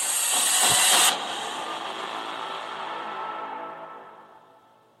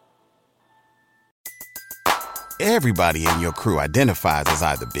 Everybody in your crew identifies as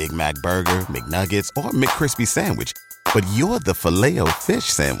either Big Mac Burger, McNuggets, or McCrispy Sandwich. But you're the Filet-O-Fish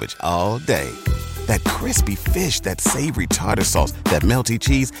Sandwich all day. That crispy fish, that savory tartar sauce, that melty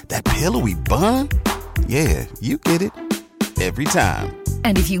cheese, that pillowy bun. Yeah, you get it. Every time.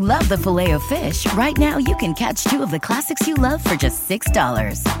 And if you love the Filet-O-Fish, right now you can catch 2 of the classics you love for just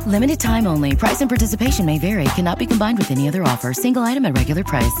 $6. Limited time only. Price and participation may vary. Cannot be combined with any other offer. Single item at regular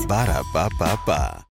price. Ba-da-ba-ba-ba.